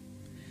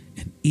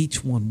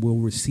each one will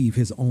receive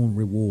his own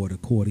reward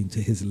according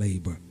to his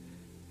labor.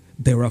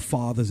 There are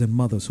fathers and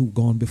mothers who've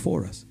gone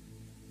before us.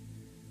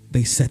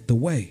 They set the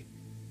way.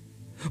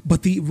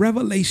 But the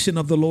revelation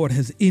of the Lord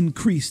has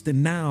increased,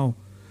 and now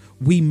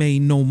we may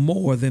know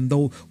more than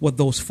what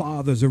those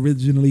fathers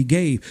originally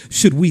gave.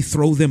 Should we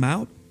throw them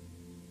out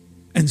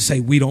and say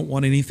we don't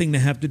want anything to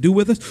have to do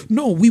with us?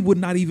 No, we would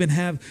not even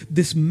have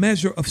this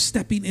measure of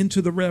stepping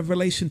into the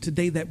revelation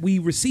today that we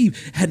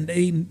receive had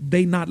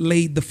they not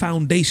laid the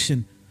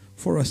foundation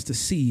for us to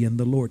see and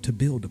the Lord to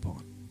build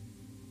upon.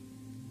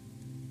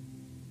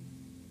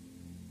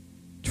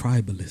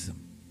 Tribalism.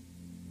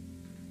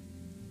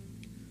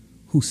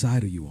 Whose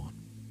side are you on?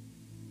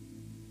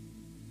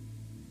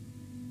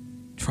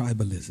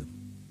 Tribalism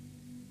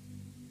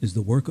is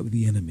the work of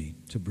the enemy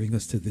to bring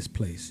us to this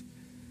place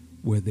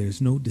where there's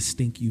no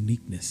distinct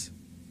uniqueness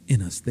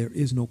in us. There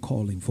is no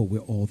calling, for we're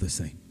all the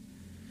same.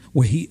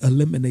 Where he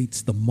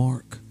eliminates the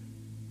mark,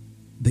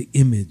 the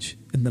image,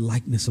 and the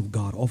likeness of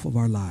God off of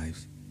our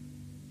lives.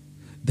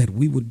 that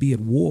we would be at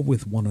war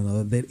with one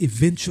another, that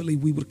eventually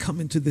we would come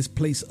into this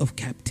place of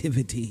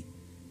captivity.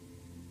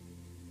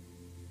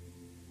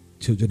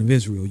 Children of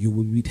Israel, you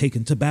will be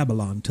taken to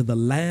Babylon, to the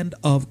land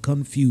of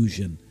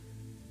confusion.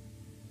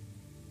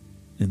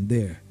 And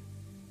there,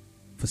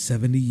 for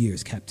 70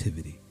 years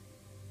captivity,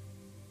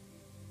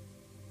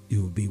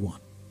 you will be one.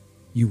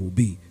 You will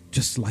be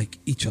just like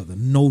each other.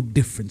 No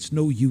difference,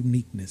 no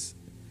uniqueness.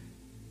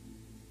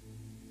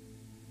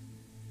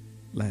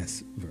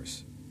 Last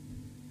verse.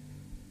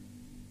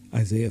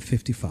 Isaiah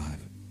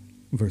 55,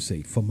 verse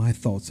 8. For my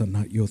thoughts are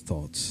not your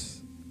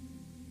thoughts,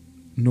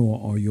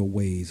 nor are your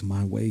ways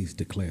my ways,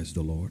 declares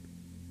the Lord.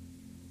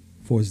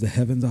 For as the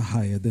heavens are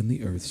higher than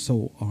the earth,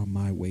 so are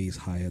my ways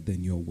higher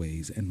than your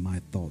ways, and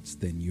my thoughts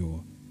than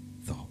your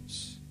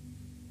thoughts.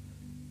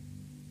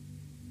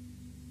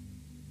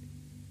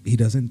 He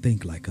doesn't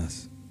think like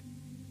us.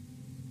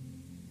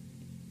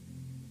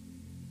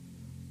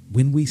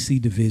 When we see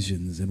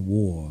divisions and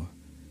war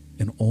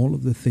and all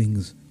of the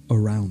things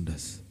around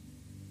us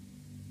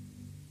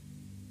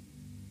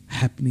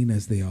happening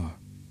as they are,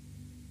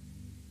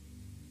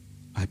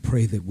 I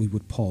pray that we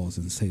would pause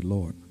and say,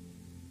 Lord,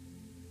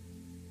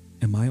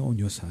 am I on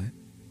your side?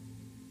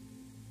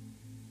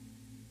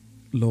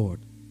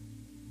 Lord,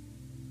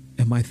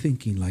 am I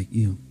thinking like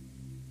you?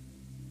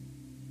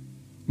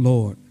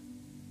 Lord,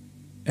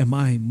 am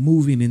I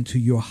moving into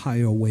your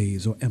higher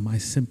ways, or am I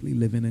simply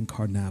living in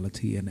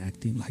carnality and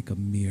acting like a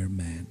mere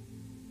man?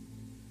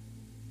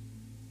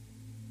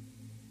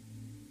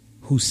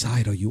 Whose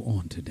side are you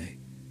on today?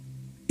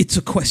 It's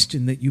a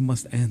question that you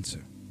must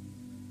answer.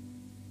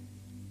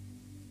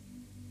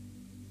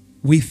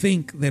 We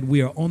think that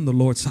we are on the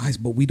Lord's side,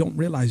 but we don't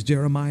realize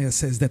Jeremiah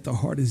says that the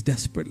heart is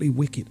desperately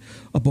wicked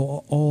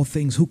above all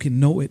things. Who can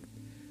know it?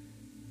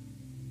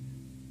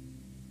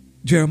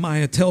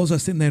 Jeremiah tells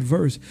us in that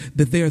verse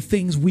that there are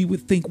things we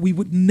would think we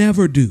would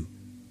never do,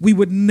 we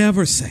would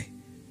never say.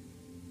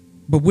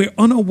 But we're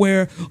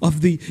unaware of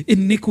the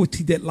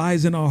iniquity that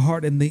lies in our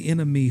heart and the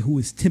enemy who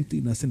is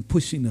tempting us and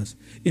pushing us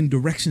in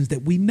directions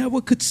that we never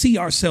could see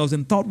ourselves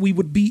and thought we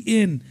would be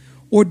in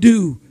or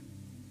do.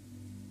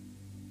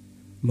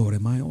 Lord,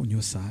 am I on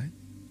your side?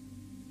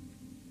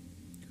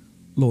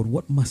 Lord,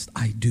 what must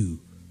I do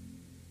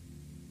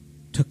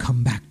to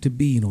come back to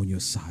being on your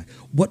side?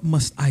 What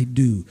must I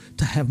do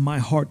to have my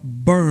heart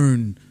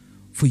burn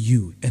for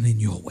you and in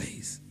your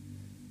ways?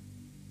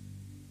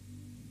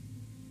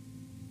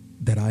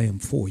 That I am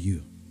for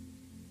you,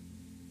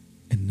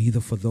 and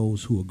neither for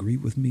those who agree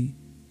with me,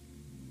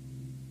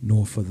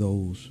 nor for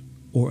those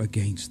or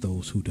against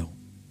those who don't.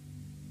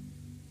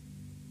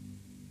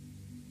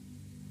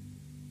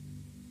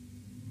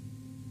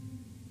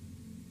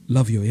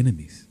 Love your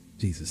enemies,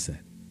 Jesus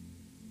said.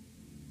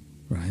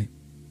 Right?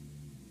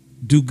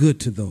 Do good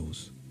to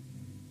those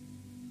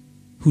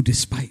who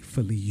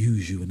despitefully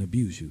use you and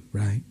abuse you,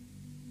 right?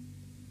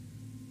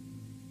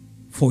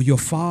 For your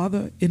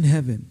Father in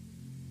heaven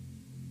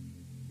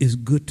is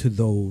good to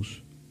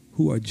those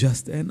who are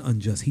just and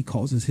unjust. He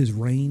causes his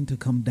rain to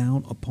come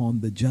down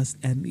upon the just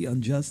and the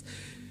unjust.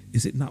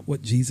 Is it not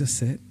what Jesus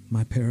said?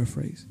 My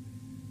paraphrase.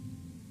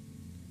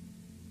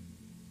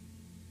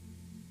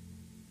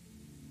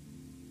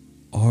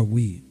 Are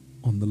we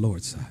on the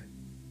Lord's side?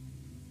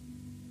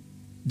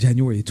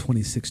 January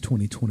 26,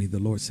 2020, the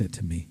Lord said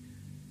to me,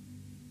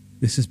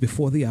 this is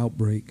before the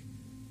outbreak,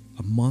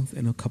 a month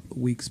and a couple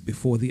of weeks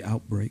before the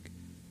outbreak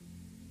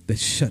that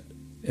shut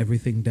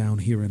everything down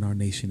here in our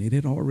nation. It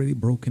had already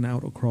broken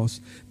out across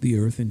the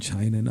earth in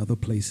China and other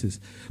places,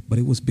 but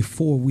it was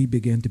before we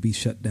began to be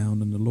shut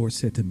down. And the Lord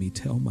said to me,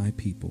 tell my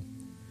people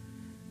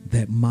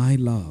that my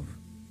love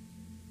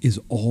is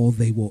all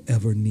they will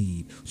ever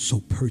need. So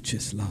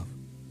purchase love.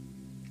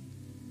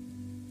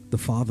 The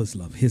Father's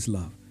love,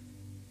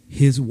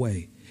 his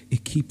way.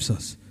 It keeps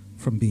us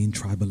from being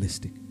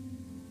tribalistic,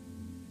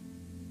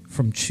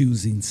 from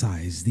choosing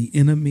sides. The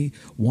enemy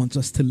wants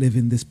us to live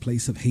in this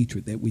place of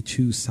hatred, that we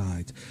choose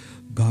sides.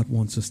 God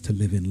wants us to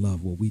live in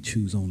love, where we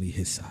choose only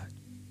his side.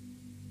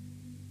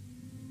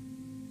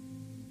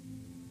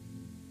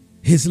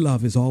 His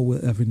love is all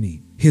we'll ever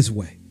need. His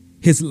way,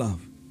 his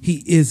love.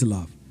 He is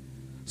love.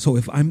 So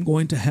if I'm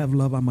going to have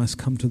love, I must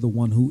come to the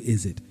one who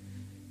is it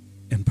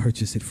and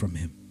purchase it from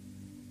him,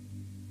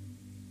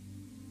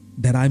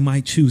 that I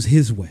might choose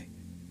his way,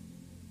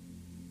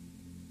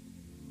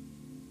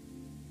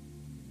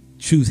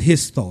 choose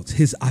his thoughts,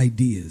 his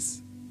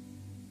ideas,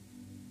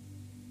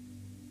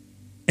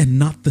 and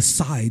not the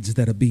sides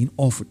that are being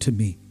offered to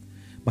me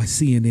by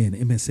CNN,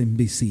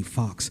 MSNBC,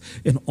 Fox,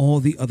 and all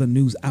the other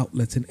news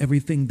outlets and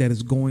everything that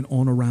is going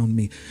on around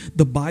me.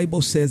 The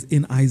Bible says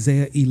in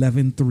Isaiah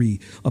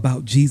 11:3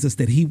 about Jesus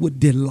that he would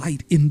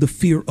delight in the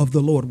fear of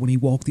the Lord when he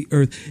walked the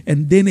earth.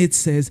 And then it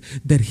says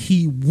that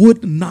he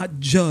would not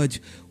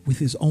judge with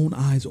his own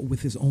eyes or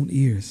with his own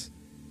ears.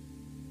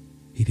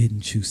 He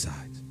didn't choose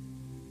sides.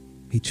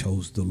 He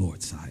chose the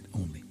Lord's side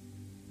only.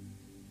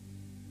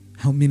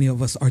 How many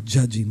of us are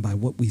judging by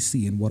what we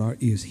see and what our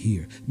ears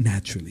hear,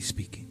 naturally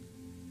speaking?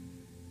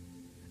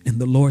 And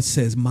the Lord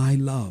says, my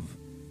love,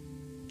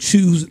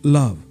 choose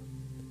love.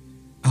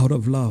 Out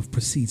of love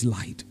proceeds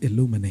light,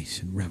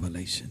 illumination,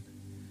 revelation.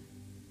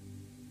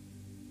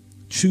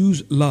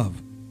 Choose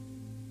love.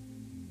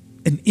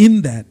 And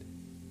in that,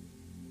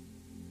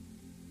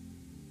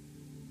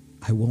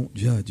 I won't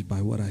judge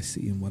by what I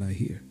see and what I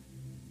hear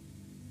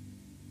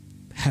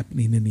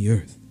happening in the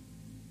earth,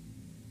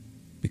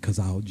 because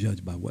I'll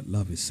judge by what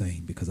love is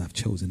saying, because I've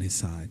chosen his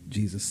side.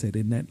 Jesus said,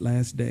 in that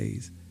last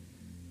days,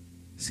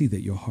 see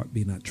that your heart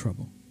be not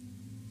troubled.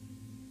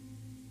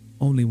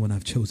 Only when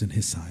I've chosen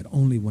his side,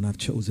 only when I've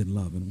chosen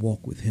love and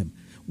walk with him,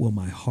 will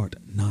my heart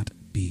not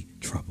be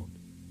troubled.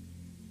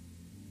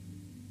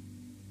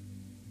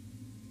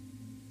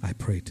 I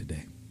pray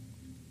today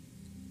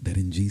that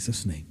in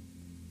Jesus' name,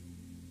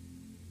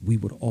 we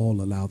would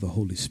all allow the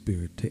Holy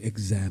Spirit to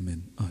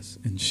examine us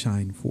and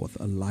shine forth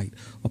a light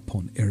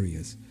upon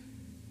areas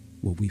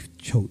where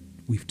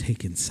we've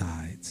taken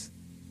sides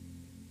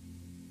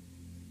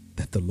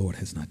that the Lord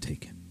has not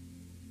taken.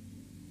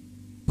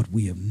 But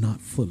we have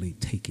not fully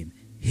taken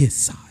his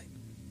side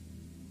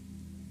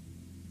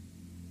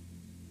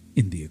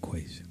in the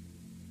equation.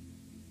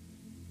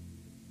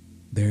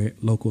 There are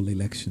local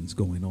elections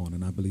going on,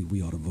 and I believe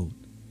we ought to vote.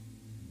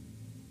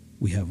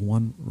 We have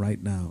one right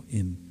now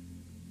in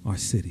our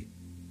city.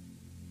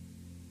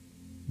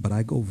 But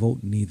I go vote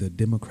neither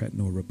Democrat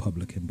nor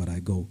Republican, but I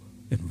go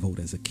and vote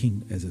as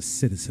a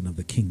citizen of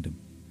the kingdom,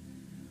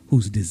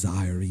 who's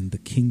desiring the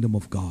kingdom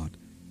of God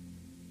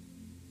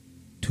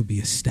to be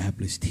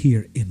established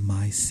here in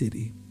my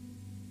city,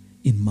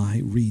 in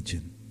my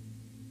region,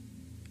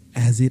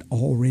 as it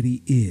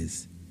already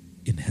is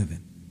in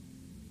heaven.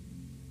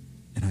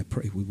 And I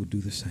pray we will do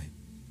the same.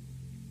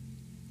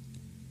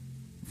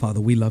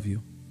 Father, we love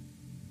you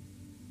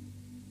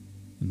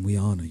and we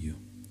honor you.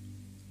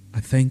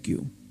 I thank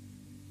you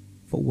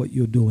for what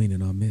you're doing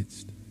in our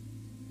midst.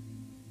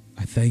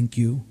 I thank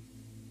you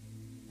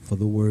for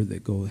the word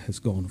that has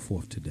gone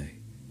forth today.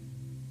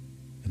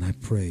 And I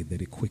pray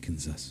that it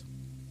quickens us.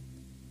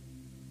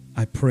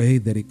 I pray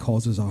that it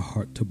causes our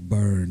heart to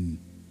burn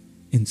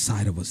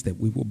inside of us, that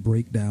we will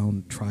break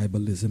down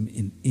tribalism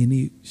in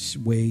any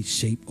way,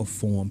 shape, or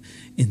form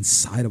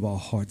inside of our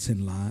hearts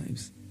and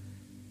lives,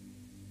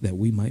 that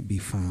we might be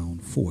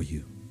found for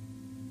you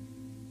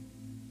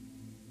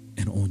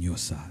and on your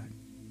side.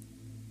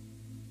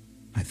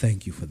 I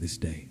thank you for this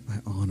day. I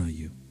honor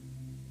you.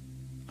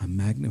 I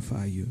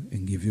magnify you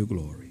and give you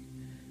glory.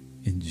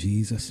 In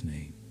Jesus'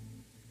 name,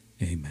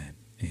 amen.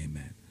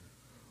 Amen.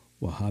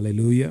 Well,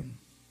 hallelujah.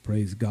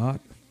 Praise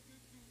God.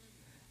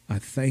 I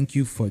thank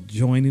you for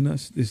joining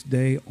us this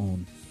day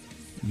on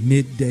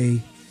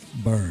Midday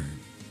Burn.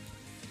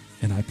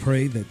 And I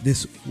pray that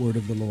this word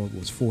of the Lord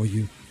was for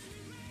you,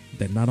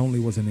 that not only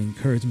was an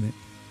encouragement,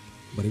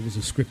 but it was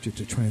a scripture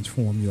to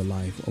transform your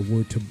life, a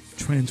word to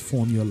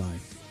transform your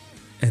life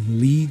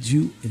and lead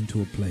you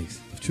into a place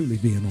of truly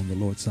being on the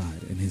Lord's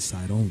side and his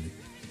side only,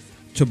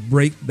 to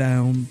break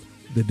down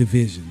the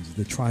divisions,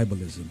 the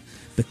tribalism,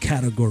 the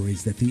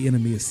categories that the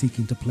enemy is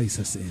seeking to place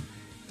us in,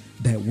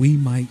 that we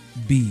might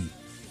be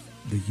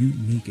the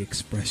unique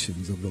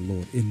expressions of the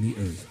Lord in the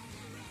earth,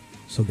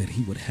 so that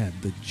he would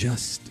have the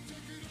just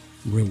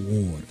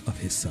reward of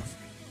his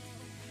suffering.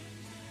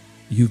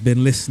 You've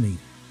been listening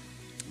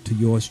to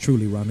yours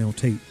truly, Ronell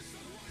Tate,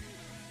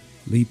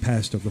 lead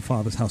pastor of the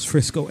Father's House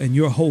Frisco and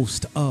your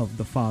host of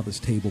the Father's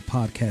Table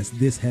podcast.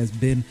 This has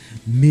been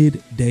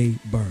Midday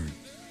Burn.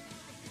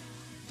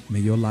 May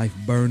your life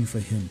burn for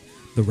him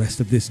the rest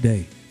of this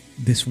day,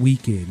 this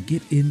weekend.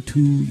 Get into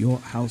your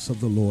house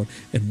of the Lord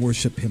and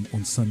worship him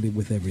on Sunday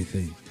with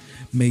everything.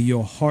 May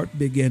your heart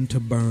begin to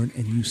burn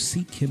and you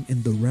seek him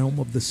in the realm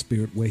of the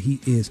Spirit where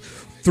he is,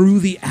 through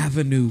the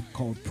avenue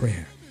called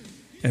prayer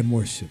and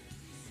worship.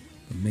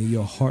 But may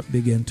your heart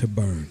begin to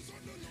burn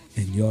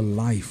and your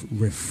life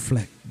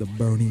reflect the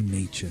burning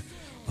nature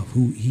of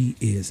who he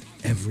is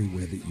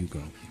everywhere that you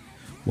go.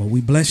 Well, we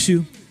bless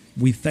you.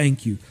 We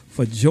thank you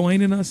for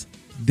joining us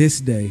this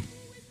day,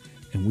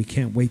 and we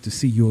can't wait to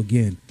see you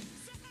again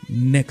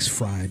next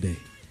Friday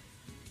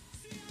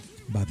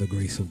by the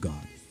grace of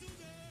God.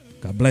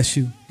 God bless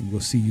you, and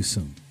we'll see you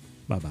soon.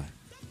 Bye-bye.